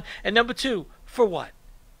 number one. And number two, for what?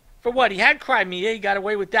 For what? He had Crimea. He got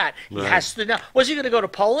away with that. He has to now. Was he going to go to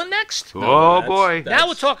Poland next? Oh, boy. Now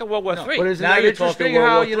we're talking World War III. But isn't Now that you're interesting talking World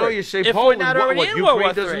how, War you know, III. you say If we're Poland, not already what, in World War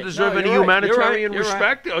Ukraine doesn't III. deserve No, any you're right. humanitarian You're right.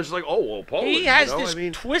 respect? I was like, oh, well, Poland. He has you know? this I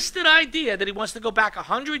mean, twisted idea that he wants to go back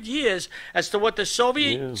 100 years as to what the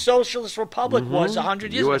Soviet Socialist Republic was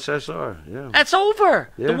 100 years ago. USSR, yeah. That's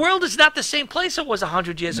over. Yeah. The world is not the same place it was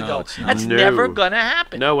 100 years ago. it's not. That's No. never going to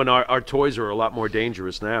happen. No, and our toys are a lot more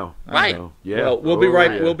dangerous now. Right. So, yeah. Well, we'll be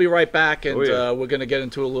right. Yeah. We'll be right back, and Oh, yeah. we're gonna get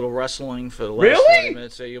into a little wrestling for the last Really? 20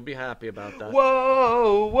 minutes. So you'll be happy about that.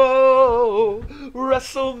 Whoa,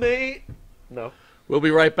 WrestleMania. No. We'll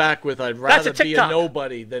be right back with I'd That's a rather be a TikTok.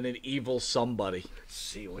 nobody than an evil somebody.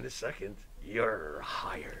 See you in a second. You're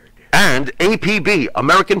hired. And APB,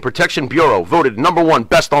 American Protection Bureau, voted #1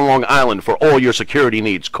 best on Long Island for all your security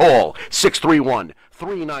needs. Call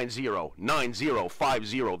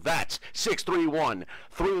 631-390-9050. That's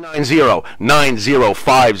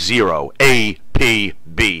 631-390-9050.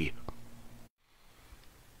 APB.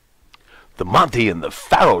 The Monte and the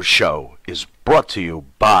Pharaoh Show is brought to you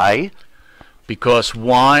by... Because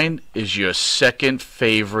wine is your second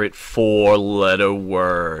favorite four-letter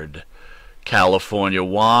word. California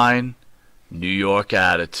wine, New York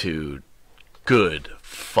attitude. Good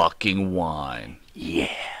fucking wine.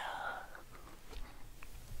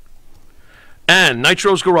 And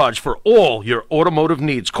Nitro's Garage for all your automotive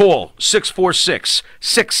needs. Call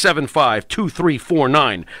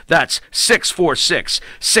 646-675-2349. That's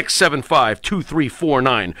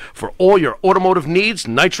 646-675-2349. For all your automotive needs,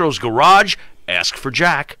 Nitro's Garage. Ask for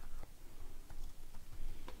Jack.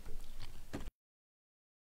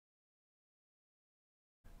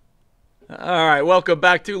 All right, welcome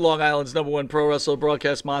back to Long Island's #1 pro wrestler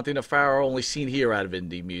broadcast, Monte The Pharaoh, only seen here out of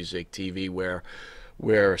Indie Music TV, where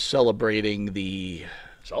we're celebrating the...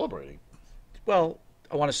 Celebrating. Well,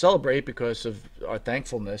 I want to celebrate because of our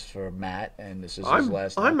thankfulness for Matt, and this is his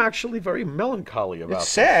last night. I'm actually very melancholy about It's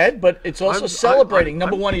sad, but it's also I'm- celebrating.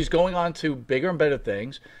 I'm- #1, he's going on to bigger and better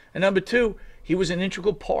things. And #2, he was an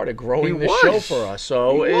integral part of growing He the show was. for us.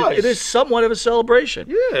 So He was. it is somewhat of a celebration.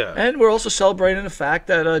 Yeah. And we're also celebrating the fact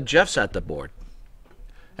that Jeff's at the board.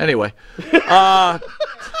 Anyway.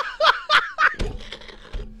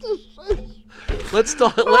 Let's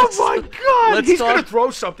talk. Oh my God! let's He's talk- gonna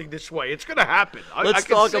throw something this way. It's gonna happen. Let's I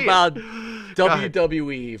can talk see it. about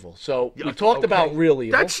WWE Evil. So we talked about real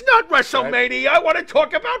evil. That's not WrestleMania. I want to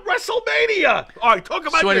talk about WrestleMania. All right, talk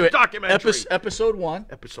about so your anyway, documentary. episode 1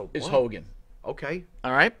 Episode is 1. Hogan. Okay.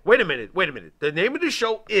 All right? Wait a minute. The name of the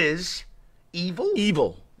show is Evil?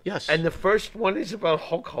 Evil. Yes. And the first one is about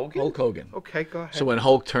Hulk Hogan? Hulk Hogan. Okay, go ahead. So when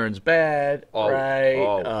Hulk turns bad,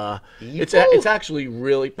 right? It's Evil? it's actually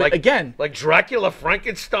really. But again, like Dracula,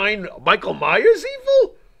 Frankenstein, Michael Myers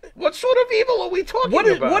evil? What sort of evil are we talking what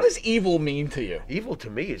about? does evil mean to you? Evil to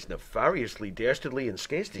me is nefariously, dastardly, and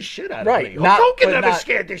scares the shit out Right, of me. not- Hulk Hogan but never not-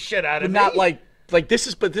 scared the shit out But of me. not like this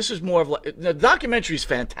is. But this is more of like the documentary is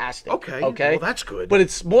fantastic. Okay, Okay. well, that's good. But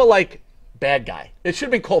it's more like bad guy. It should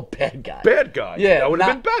have been called bad guy. Bad guy. Yeah, that would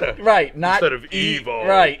have not- been better. Right. Not Instead of evil.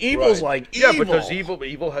 Right. Evil's Right. like Yeah, evil. but does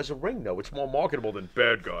evil has a ring though. It's more marketable than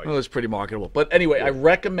bad guy. Well, it's pretty marketable. But anyway, I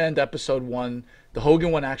recommend episode 1. The Hogan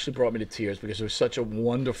one actually brought me to tears because it was such a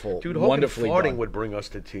wonderful, Dude, Hogan wonderfully farting done. would bring us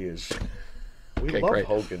to tears. We Okay, love great.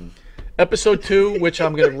 Hogan. Episode 2, which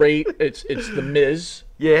I'm gonna rate, it's The Miz.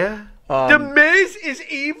 Yeah. The Miz is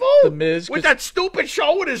evil? The Miz, With 'cause- that stupid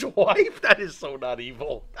show with his wife? That is so not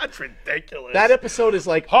evil. That's ridiculous. That episode is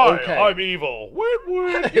like, Hi, okay. I'm evil.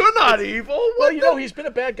 Wait. You're not evil. Well, you know, he's been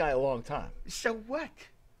a bad guy a long time. So what?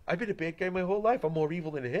 I've been a bad guy my whole life. I'm more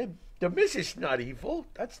evil than him. The Miz is not evil.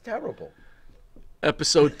 That's terrible.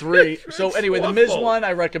 Episode 3. So anyway, the Miz awful. one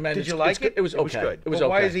I recommend. Did you like it? It was okay. good. It was But okay.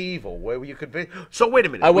 Why is he evil? Were you convinced? So wait a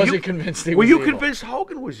minute. I wasn't convinced he was Were you evil. convinced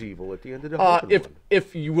Hogan was evil at the end of the Hogan If one?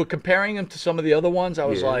 if you were comparing him to some of the other ones, I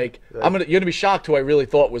was Yeah. like, you're gonna be shocked who I really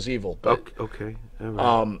thought was evil. But Okay. All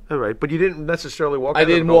right. All right. But you didn't necessarily walk out I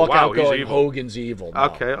didn't and go, walk wow, out he's going, evil. Hogan's evil. No.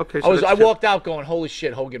 Okay. So I that's walked out going, holy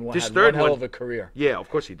shit, Hogan had one hell of a career. Yeah, of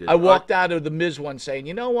course he did. I walked out of the Miz one saying,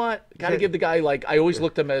 you know what? Got to give the guy, like, I always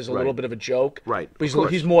looked at him as a little bit of a joke. Right, But of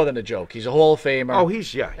course. he's more than a joke. He's a Hall of Famer. Oh,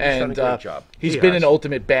 he's done a great job. He's He been has. an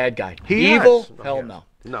ultimate bad guy. He Evil? has. Hell Yeah. no.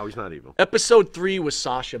 No, he's not evil. Episode 3 was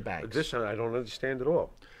Sasha Banks. This I don't understand at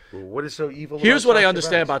all. What is so evil? Here's about what I Sasha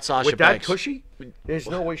understand Banks? about Sasha With that Banks. tushy, there's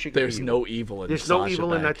no way she could There's be no evil in There's Sasha no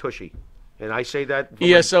evil in that Banks. tushy. And I say that. from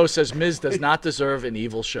ESO says Miz does not deserve an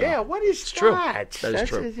evil show. Yeah, what is It's true. that? That is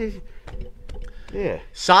true. Yeah.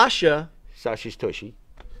 Sasha, Sasha's tushy.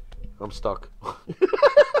 I'm stuck.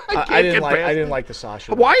 I didn't get like. past I didn't it. like the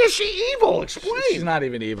Sasha. Why is she evil? Explain. She's not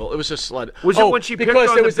even evil. It was just slut. Was it when she picked because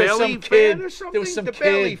on there the was some Bailey kid, fan or something? There was some the kid.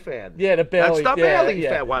 Bailey fan. Yeah, the Bailey. That's the yeah, Bailey yeah.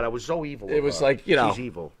 fan. Wow, that was so evil. It of was her. like, you know. She's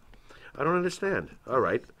evil. I don't understand. All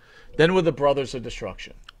right. Then were the Brothers of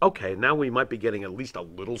Destruction. Okay, now we might be getting at least a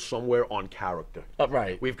little somewhere on character.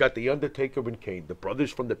 Right. We've got The Undertaker and Kane, the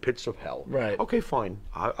brothers from the pits of hell. Right. Okay, fine.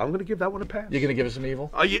 I'm going to give that one a pass. You're gonna give us some evil?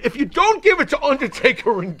 If you don't give it to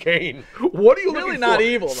Undertaker and Kane, what are you Really looking not for?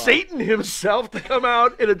 evil, though. Satan himself to come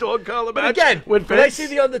out in a dog collar match? But again, when I Vince- see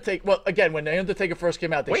the Undertaker, well, again, when the Undertaker first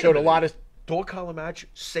came out, they Wait a showed a minute. lot of. dog collar match,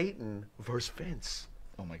 Satan versus Vince.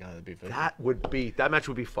 Oh my God, that'd be very. That match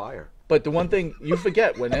would be fire. But the one thing you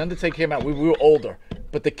forget, when the Undertaker came out, we were older.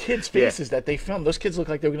 But the kids' faces that they filmed, those kids looked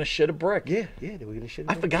like they were gonna shit a brick. Yeah, they were going to shit.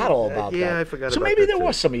 I forgot all about that. Yeah, I forgot so about maybe that, there too.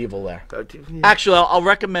 was some evil there. Yeah. Actually, I'll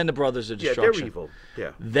recommend the Brothers of Yeah, Destruction. they're evil.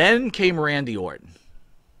 Yeah. Then came Randy Orton.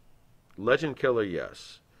 Legend killer,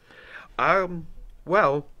 yes.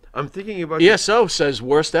 Well, I'm thinking about ESO says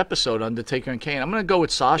worst episode, Undertaker and Kane. I'm gonna go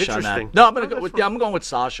with Sasha on that. Interesting. No, I'm gonna No, go that's with fine. I'm going with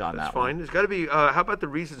Sasha on That's that one. fine. There's got to be. How about the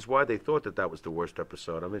reasons why they thought that was the worst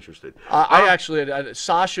episode? I'm interested. I actually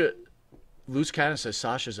Sasha. Loose Cannon says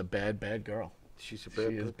Sasha's a bad girl. She's a bad.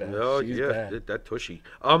 She is bad. No, She's yeah, bad. that tushy.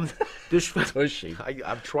 This Tushy.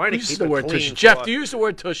 I'm trying to Use keep the it word clean. tushy. Jeff, for- do you use the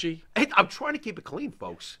word tushy? Hey, I'm trying to keep it clean,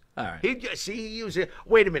 folks. All right. He used it.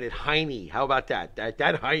 Wait a minute, Heine. How about that?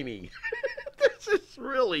 That Heine. This is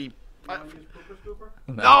really.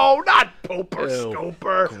 No, not Pooper Ew,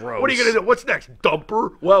 Scooper. gross. What are you gonna do? What's next?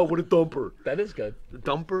 Dumper? Well, what a dumper. That is good. The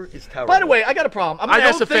dumper is terrible. By the way, I got a problem. I'm going I to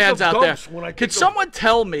ask the don't think fans of out there. dumps when I Could think of- someone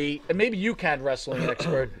tell me, and maybe you can, wrestling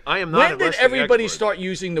expert, I am not when a did wrestling everybody expert. start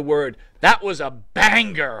using the word, that was a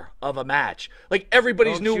banger of a match? Like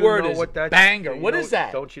everybody's Don't new you word know is what that- banger. you What know- is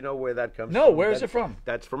that? Don't you know where that comes No, from? where is it from?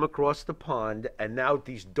 That's from across the pond, and now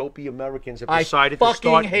these dopey Americans have I decided to fucking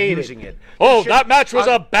start hate it. using it. Oh, You should- that match was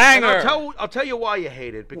a and banger. I'll tell you why you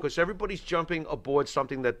hate it, because everybody's jumping aboard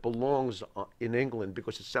something that belongs in England,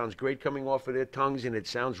 because it sounds great coming off of their tongues, and it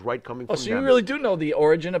sounds right coming Oh, from so them. you really do know the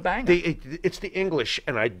origin of banger. It's the English,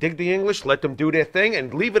 and I dig the English. Let them do their thing,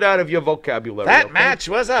 and leave it out of your vocabulary. that okay? match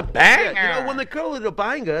was a banger. Yeah, you know, when they call it a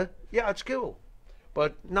banger, yeah, it's cool.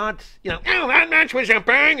 But not, oh, that match was a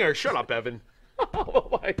banger. Shut up, Evan.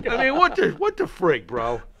 Oh, my God. I mean, what the frig,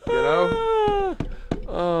 bro? You know?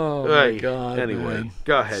 Oh, Hey, my God. Anyway, man.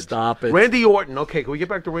 go ahead. Stop it. Randy Orton. Okay, can we get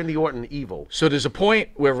back to Randy Orton evil? So there's a point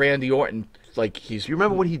where Randy Orton, like, he's. Do you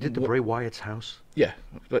remember what he did to Bray Wyatt's house? Yeah,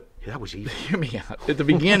 but Yeah, that was evil. hear me out. At the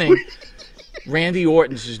beginning, Randy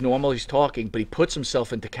Orton's is normal. He's talking, but he puts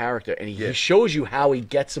himself into character, and he shows you how he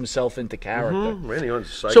gets himself into character. Randy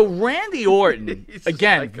Orton's a psycho. So Randy Orton, He's a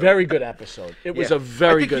again, psycho. very good episode. It was a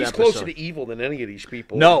very good he's episode. closer to evil than any of these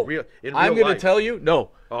people. No, in real I'm going to life. tell you, no.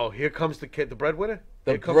 Oh, here comes the kid, the breadwinner.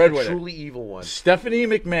 The Here comes breadwinner. the truly evil one. Stephanie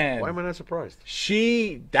McMahon. Why am I not surprised?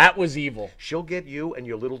 That was evil. She'll get you and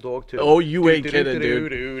your little dog too. Oh, you ain't kidding,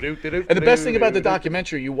 dude. And And the best thing about the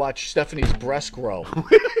documentary, you watch Stephanie's breast grow.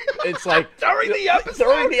 It's like during the episode.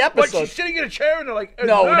 During the But episode. she's sitting in a chair and they're like, and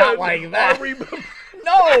No, then not like that. I remember-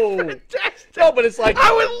 No, Fantastic. no, but it's like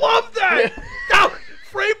I would love that. No,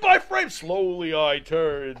 frame by frame, slowly I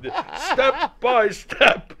turned, step by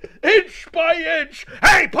step, inch by inch.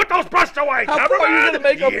 Hey, put those breasts away, How far are you cameraman. gonna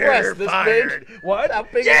make her You're breasts? This fired. big? What? How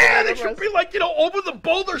big Yeah, are they the should breasts? be like, over the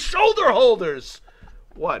boulder shoulder holders.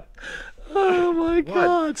 What? oh my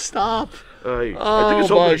God, stop. I think Oh,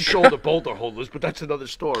 it's over my his shoulder boulder holders, but that's another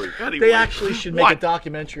story. Anyway, They actually should make What? a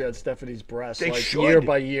documentary on Stephanie's breasts, They like should. year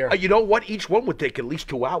by year. You know what? Each one would take at least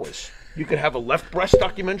 2 hours. You could have a left breast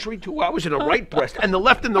documentary, 2 hours, and a right breast. And the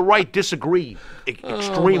left and the right disagree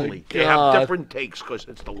extremely. They have God. different takes because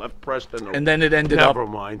it's the left breast and the And then it ended Never up.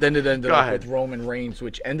 mind. Then it ended Go up ahead. with Roman Reigns,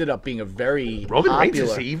 which ended up being a very Roman Reigns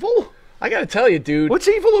popular. is evil? I gotta tell you, dude. What's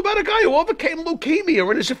evil about a guy who overcame leukemia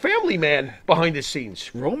and is a family man behind the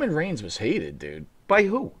scenes? Roman Reigns was hated, dude. By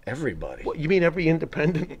who? Everybody. What, you mean every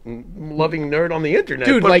independent, loving nerd on the internet?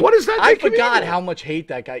 Dude, but like, what does that I make him forgot evil? how much hate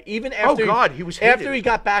that guy. Even after, God, he was after hated. he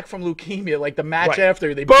got back from leukemia, like the match Right.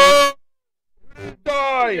 after they.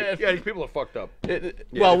 Die! Yeah, Yeah. these people are fucked up.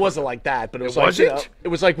 Well, it wasn't like that, but it was like wasn't? it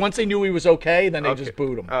was like once they knew he was okay, then they Okay. just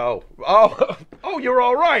booed him. Oh, you're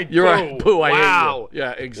all right. You're Boo. right. Boo, I hate you. Wow.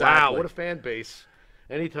 Yeah, exactly. Wow, what a fan base.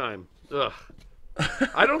 Anytime. Ugh.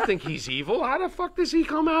 I don't think he's evil. How the fuck does he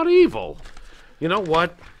come out evil? You know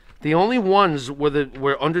what? The only ones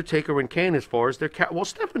were Undertaker and Kane as far as their well,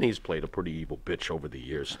 Stephanie's played a pretty evil bitch over the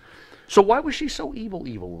years. So why was she so evil?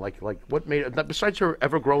 Like what made it? Besides her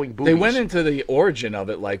ever-growing boobies? They went into the origin of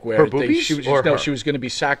it, like where Her boobies she was or her? she was going to be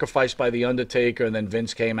sacrificed by the Undertaker, and then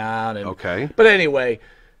Vince came out. And, Okay. But anyway,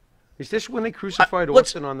 Is this when they crucified let's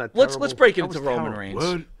Austin on that? let's terrible- break it that into was Roman terrible. Reigns.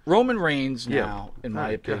 What? Roman Reigns Yeah. now, in my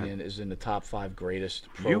Alright, go ahead. opinion, is in the top 5 greatest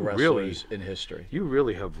pro You really- wrestlers in history. You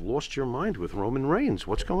really have lost your mind with Roman Reigns.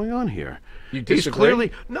 What's going on here? You He's disagree?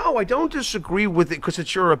 clearly no. I don't disagree with it because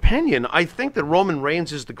it's your opinion. I think that Roman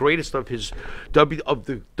Reigns is the greatest of his of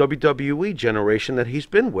the WWE generation that he's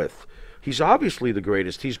been with. He's obviously the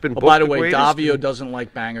greatest. He's been. Well, by the booked way, greatest. Davio doesn't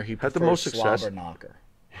like banger. He Had the prefers most success. slobber knocker.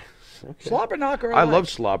 Slobber knocker. I like. love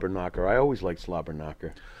Slobber Knocker. I always liked Slobber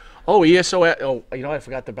Knocker. Oh, ESO. Oh, you know, I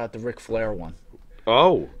forgot about the Ric Flair one.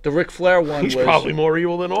 Oh, The Ric Flair one he's was probably more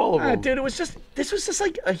evil than all of them. dude. It was just this was just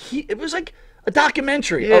like it was like a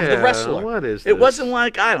documentary of the Yeah, wrestler. what is It this? wasn't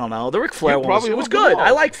like I don't know. The Ric Flair one probably it was loved them good. all. I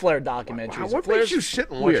like Flair documentaries. What Flair's makes you sit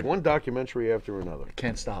and watch weird. one documentary after another?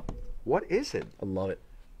 Can't stop. What is it? I love it.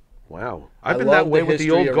 Wow. I I've been love that way the with the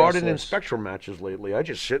history old of Garden and wrestlers. Spectrum matches lately. I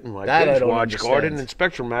just sit and like That I binge don't watch understand. Garden and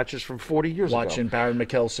Spectrum matches from 40 years Watching ago. Baron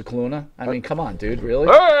Mikel Cicluna. I mean, come on, dude. Really?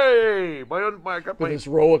 Hey! I got With my... his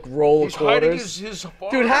heroic roll of He's hiding quarters. his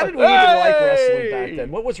Dude, how did we even like wrestling back Hey! then?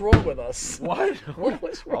 What was wrong with us? What? What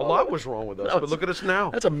was A wrong? lot was wrong with us, but look at us now.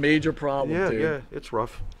 That's a major problem, Yeah, dude. yeah, it's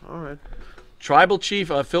rough. All right. Tribal Chief,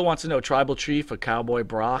 Phil wants to know, Tribal Chief, a Cowboy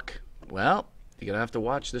Brock. Well, you're going to have to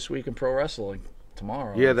watch This Week in Pro Wrestling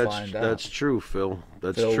tomorrow. Yeah, and find out. that's true, Phil.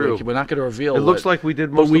 That's Phil, true. We're not going to reveal It looks what- like we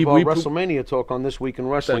did but most we- of our we- WrestleMania talk on This Week in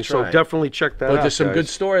Wrestling, That's so right. definitely check that out, But there's some good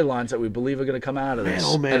guys. storylines that we believe are going to come out of this.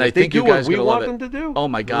 Man, oh, man, and I if they think you do what guys are we going to love want it. them to do, Oh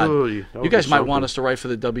my God, ooh, that you would guys be might something. want us to write for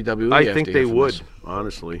the WWE. I after think you they hear from would, us.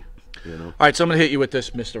 honestly. You know. All right, so I'm going to hit you with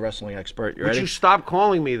this, Mr. Wrestling Expert. You Would ready? you stop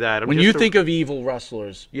calling me that? I'm When just you a- think of evil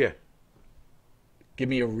wrestlers, yeah. give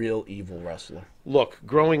me a real evil wrestler. Look,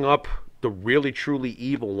 growing up, the really truly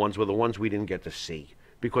evil ones were the ones we didn't get to see.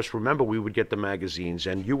 Because remember, we would get the magazines,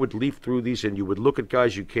 and you would leaf through these, and you would look at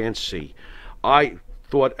guys you can't see. I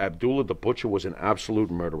thought Abdullah the Butcher was an absolute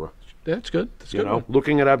murderer. That's good. That's You good. know, one.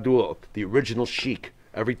 looking at Abdullah, the original Sheik,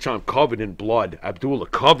 every time covered in blood. Abdullah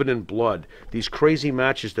covered in blood. These crazy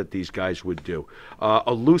matches that these guys would do.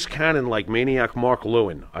 A loose cannon like Maniac Mark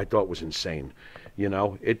Lewin, I thought was insane. You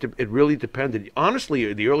know, it really depended.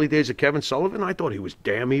 Honestly, the early days of Kevin Sullivan, I thought he was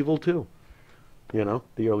damn evil too. You know,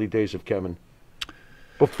 the early days of Kevin.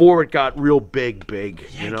 Before it got real big,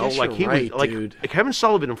 Yeah, you I know, guess like you're he right, was like dude. Kevin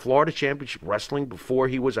Sullivan in Florida Championship Wrestling before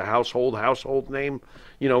he was a household name,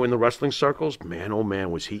 you know, in the wrestling circles. Man, oh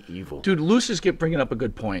man, was he evil. Dude, Luce is bringing up a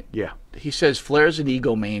good point. Yeah. He says Flair's an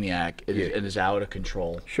egomaniac and, Yeah. and is out of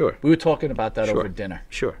control. Sure. We were talking about that Sure. over dinner.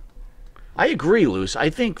 Sure. I agree, Luce.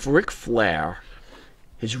 I think Ric Flair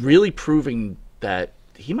is really proving that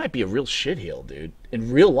he might be a real shitheel, dude,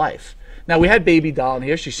 in real life. Now, we had Baby Doll in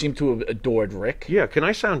here. She seemed to have adored Rick. Yeah, can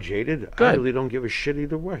I sound jaded? Go I ahead. really don't give a shit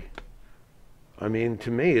either way. I mean,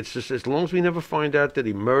 to me, it's just as long as we never find out that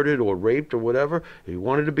he murdered or raped or whatever, he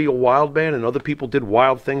wanted to be a wild man and other people did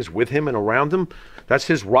wild things with him and around him, that's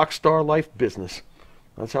his rock star life business.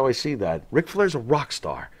 That's how I see that. Ric Flair's a rock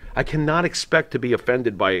star. I cannot expect to be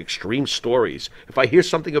offended by extreme stories. If I hear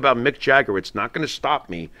something about Mick Jagger, it's not going to stop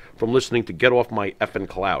me from listening to Get Off My Effing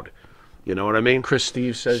Cloud. You know what I mean? Chris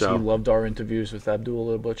Steve says So- he loved our interviews with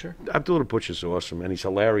Abdullah the Butcher. Abdullah the Butcher's awesome, and he's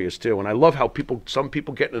hilarious too. And I love how some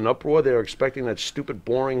people get in an uproar. They're expecting that stupid,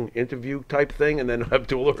 boring interview type thing, and then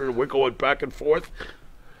Abdullah and we're going back and forth.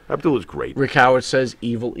 Abdullah's great. Rick Howard says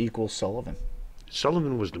evil equals Sullivan.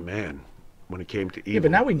 Sullivan was the man. when it came to evil. Yeah,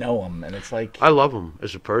 but now we know him, and it's like I love him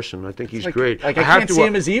as a person. I think he's great. Like I can't see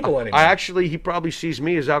him as evil anymore. He probably sees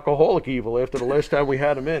me as alcoholic evil after the last time we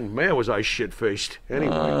had him in. Man, was I shit-faced.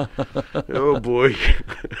 Anyway. Oh, boy.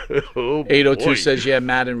 Oh, 802 boy. says, yeah,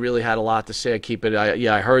 Madden really had a lot to say.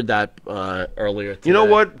 I heard that earlier today. You know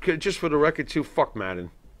what? Just for the record, too, fuck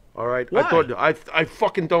Madden. All right? Why? I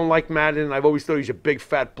fucking don't like Madden. I've always thought he's a big,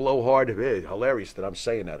 fat blowhard. Hilarious that I'm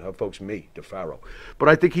saying that. Folks, me, the Pharaoh. But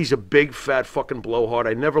I think he's a big, fat fucking blowhard.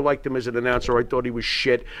 I never liked him as an announcer. I thought he was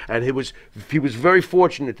shit. And he was very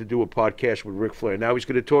fortunate to do a podcast with Ric Flair. Now he's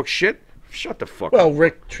going to talk shit? Shut the fuck up. Well,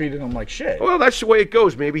 Rick treated him like shit. Well, that's the way it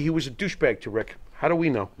goes. Maybe he was a douchebag to Rick. How do we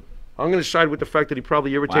know? I'm going to side with the fact that he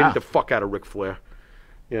probably irritated the fuck out of Ric Flair.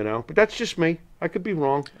 You know, but that's just me. I could be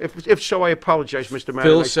wrong. If so, I apologize, Mr. Madden.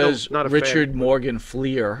 Phil says not Richard Morgan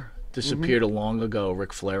Fleer disappeared long ago.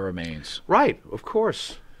 Ric Flair remains. Right, of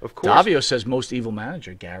course. Davio says most evil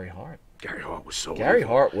manager, Gary Hart. Gary Hart was so Gary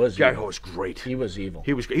evil. Hart was Gary evil. Hart was great. He was evil.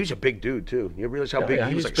 He was a big dude, too. You realize how big yeah,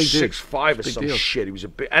 he was? Like big dude. 6'5" or some shit. He was a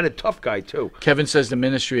big and a tough guy, too. Kevin says the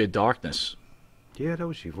Ministry of Darkness. Yeah, that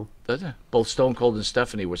was evil. Does it? Both Stone Cold and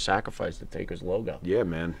Stephanie were sacrificed to Taker's logo. Yeah,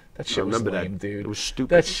 man. That shit was lame, dude. It was stupid.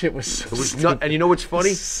 That shit was so stupid. And you know what's funny?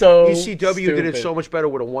 So ECW did it stupid. so much better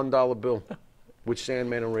with a $1 bill with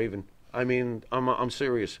Sandman and Raven. I mean, I'm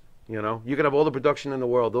serious. You know, you can have all the production in the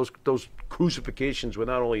world. Those crucifixions were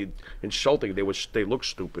not only insulting; they look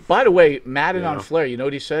stupid. By the way, Madden on Flair. You know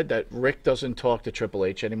what he said? That Rick doesn't talk to Triple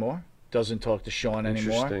H anymore. Doesn't talk to Shawn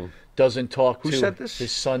anymore. Doesn't talk to said this?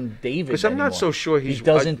 his son David. Because I'm not so sure he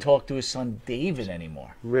doesn't talk to his son David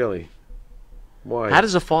anymore. Really? Why? How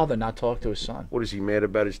does a father not talk to his son? What is he mad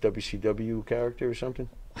about his WCW character or something?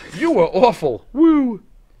 You were awful. Woo!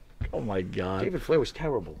 Oh my God. David Flair was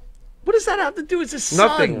terrible. What does that have to do with his son?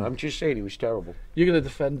 Nothing. I'm just saying he was terrible. You're gonna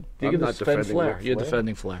defend. You're gonna defend Flair. Ric You're Flair.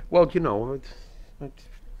 defending Flair. Well, you know,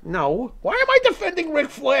 no. Why am I defending Ric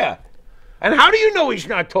Flair? And how do you know he's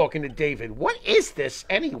not talking to David? What is this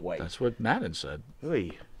anyway? That's what Madden said.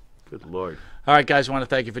 Hey, good Lord. All right, guys, I want to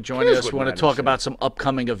thank you for joining us. what We want to Madden talk said. about some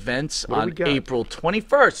upcoming events What do we on got? April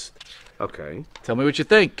 21st. Okay. Tell me what you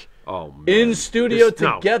think. Oh, man. In studio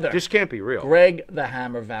No, together. this can't be real. Greg the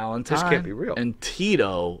Hammer Valentine. This can't be real. And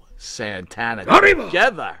Tito Santana Arriba!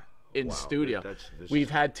 together in studio. this We've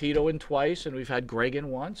had Tito in twice and we've had Greg in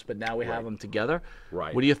once, but now we have them together.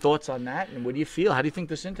 Right. What are your thoughts on that, and what do you feel? How do you think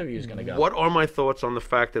this interview is going to go? What are my thoughts on the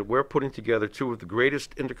fact that we're putting together two of the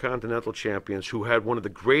greatest intercontinental champions who had one of the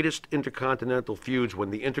greatest intercontinental feuds when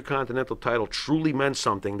the intercontinental title truly meant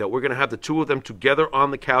something, that we're going to have the two of them together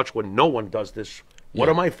on the couch when no one does this? What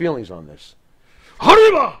are my feelings on this?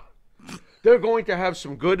 Arriba! They're going to have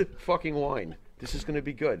some good fucking wine. This is going to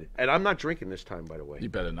be good. And I'm not drinking this time, by the way. You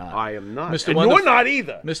better not. I am not. Mr. And Wonderful, you're not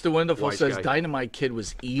either. Mr. Wonderful Wise says guy. Dynamite Kid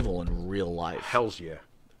was evil in real life. Hells yeah.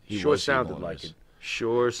 He Sure was sounded evil in like this. it.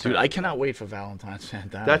 Sure sounded Dude, I like cannot wait for Valentine's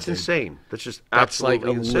Santana. That's dude. insane. That's just That's like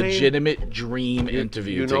absolutely a insane. legitimate dream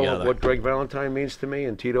interview You know together. what Greg Valentine means to me,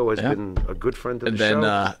 and Tito has been a good friend to and the then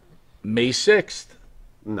show. May 6th,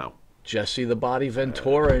 No. Jesse the Body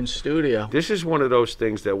Ventura in studio. This is one of those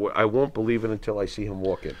things that I won't believe it until I see him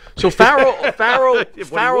walk in. So Pharaoh When he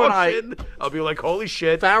and walks I, in, I'll be like, holy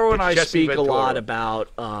shit. Pharaoh and it's I Jesse speak Ventura. a lot about,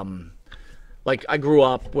 like I grew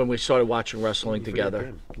up when we started watching wrestling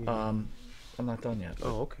together. I'm not done yet.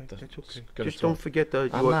 Oh, okay. That's okay. gonna Just don't talk. forget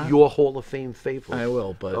not. your Hall of Fame favorite. I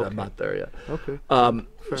will, but Okay. I'm not there yet. Okay.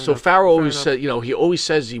 So Pharaoh always said, he always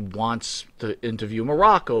says he wants to interview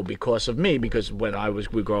Morocco because of me. Because when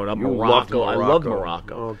we growing up, You loved Morocco, I love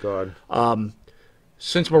Morocco. Oh, God.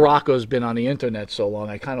 Since Morocco's been on the internet so long,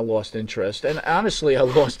 I kind of lost interest. And honestly, I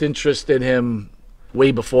lost interest in him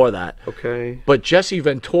way before that. Okay. But Jesse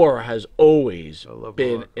Ventura has always love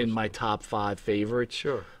been Morocco, in my top 5 favorites.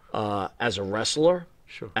 Sure. As a wrestler,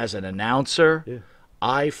 as an announcer,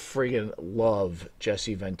 I friggin' love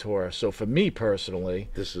Jesse Ventura. So for me personally,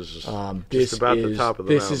 This is this just about the is- top of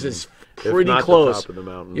the this mountain. is If pretty not close. the top of the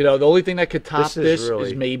mountain. You know, the only thing that could top This is this really-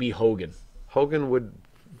 is maybe Hogan. Hogan would,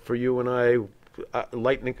 for you and I,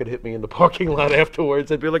 lightning could hit me in the parking lot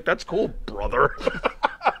afterwards. I'd be like, "That's cool, brother."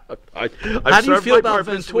 How do you feel about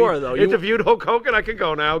Ventura, though? You- Interviewed Hulk Hogan. I can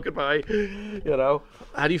go now. Goodbye. You know,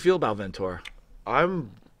 How do you feel about Ventura?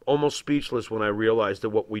 I'm almost speechless when I realized that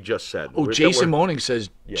what we just said. Oh, That Jason we're- Moaning says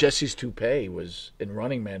Jesse's toupee was in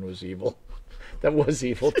Running Man was evil. That was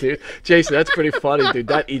evil, dude. Jason, that's pretty funny, dude.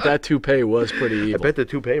 That toupee was pretty I evil. bet the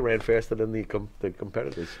toupee ran faster than the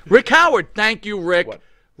competitors. Rick Howard, thank you, Rick. What?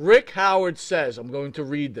 Rick Howard says, I'm going to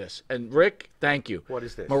read this. And Rick, thank you. What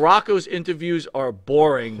is this? Morocco's interviews are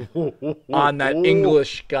boring on that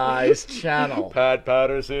English guy's channel. Pat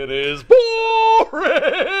Patterson is boring.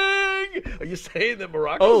 Are you saying that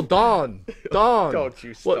maracas? Oh, Don. Don't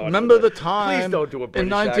you start Remember with the that. time Please don't do a in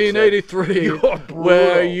British 1983 accent. You're brutal.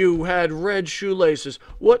 where you had red shoelaces?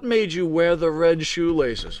 What made you wear the red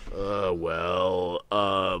shoelaces?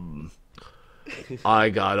 I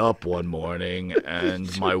got up one morning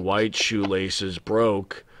and my white shoelaces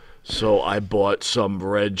broke, so I bought some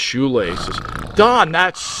red shoelaces. Don,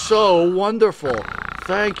 that's so wonderful.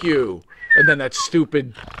 Thank you. And then that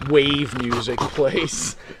stupid wave music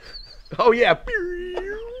plays. Oh, yeah.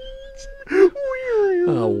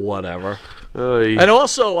 Oh, whatever. And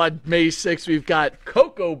also on May 6th, we've got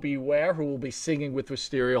Coco Beware, who will be singing with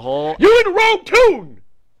Wisteria Hall. You in the wrong tune!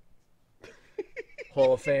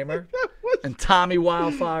 Hall of Famer. And Tommy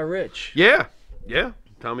Wildfire Rich. Yeah.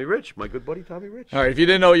 Tommy Rich, my good buddy Tommy Rich. All right, if you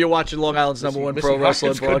didn't know, you're watching Long Island's Missy- number one Missy pro wrestling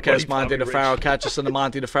Hawkins' good broadcast, buddy, Monte The Tommy Pharaoh. Rich. Catch us on the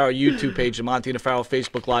Monte The Pharaoh YouTube page, the Monte The Pharaoh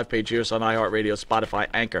Facebook Live page. Hear us on iHeartRadio, Spotify,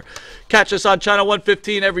 Anchor. Catch us on Channel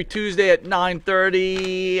 115 every Tuesday at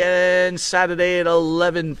 9:30 and Saturday at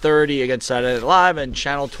 11:30 against Saturday Night Live, and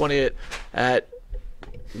Channel 20 at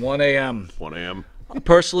 1 a.m. 1 a.m. I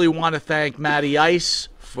personally want to thank Matty Ice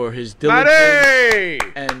for his diligence. Matty!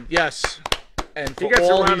 And yes, and for gets a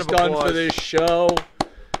all round he's of done for applause. this show.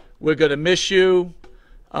 We're going to miss you.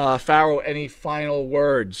 Pharaoh, any final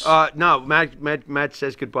words? No, Matt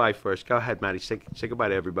says goodbye first. Go ahead, Matty. Say goodbye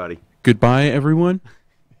to everybody. Goodbye, everyone.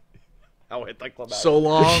 I'll hit that club out. So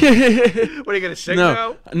long. What are you going to sing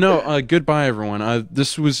now? No. Goodbye, everyone.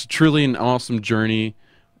 This was truly an awesome journey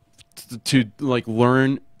to like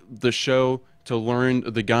learn the show, to learn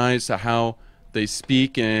the guys, how they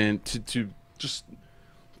speak, and to just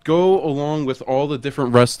go along with all the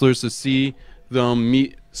different wrestlers, to see them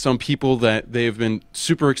meet some people that they've been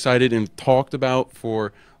super excited and talked about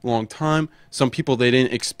for a long time. Some people they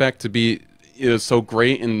didn't expect to be so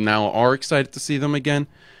great, and now are excited to see them again.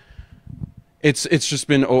 It's just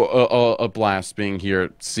been a blast being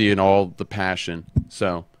here, seeing all the passion.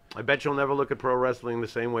 So I bet you'll never look at pro wrestling the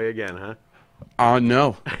same way again, huh?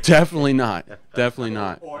 No, definitely not. Definitely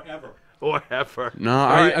not. Or ever. No,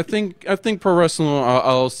 I think pro wrestling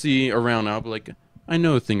I'll see around. I'll be like, I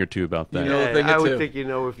know a thing or two about that. You know a thing or I would two. think you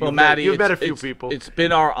know if Well, you've Matty, met a few people. It's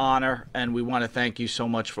been our honor, and we want to thank you so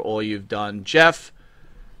much for all you've done. Jeff,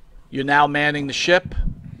 you're now manning the ship,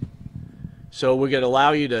 so we're going to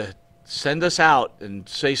allow you to send us out and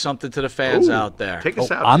say something to the fans out there. Take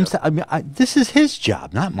us out. Jeff. This is his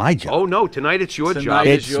job, not my job. Oh, no, tonight it's your Tonight job.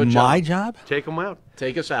 is It's your my job. job. Take them out.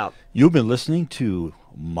 Take us out. You've been listening to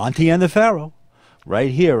Monte and the Pharaoh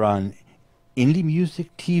right here on Indie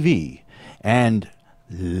Music TV. And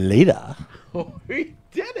later. We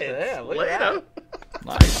did it. Yeah, look at Later.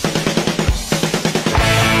 Nice.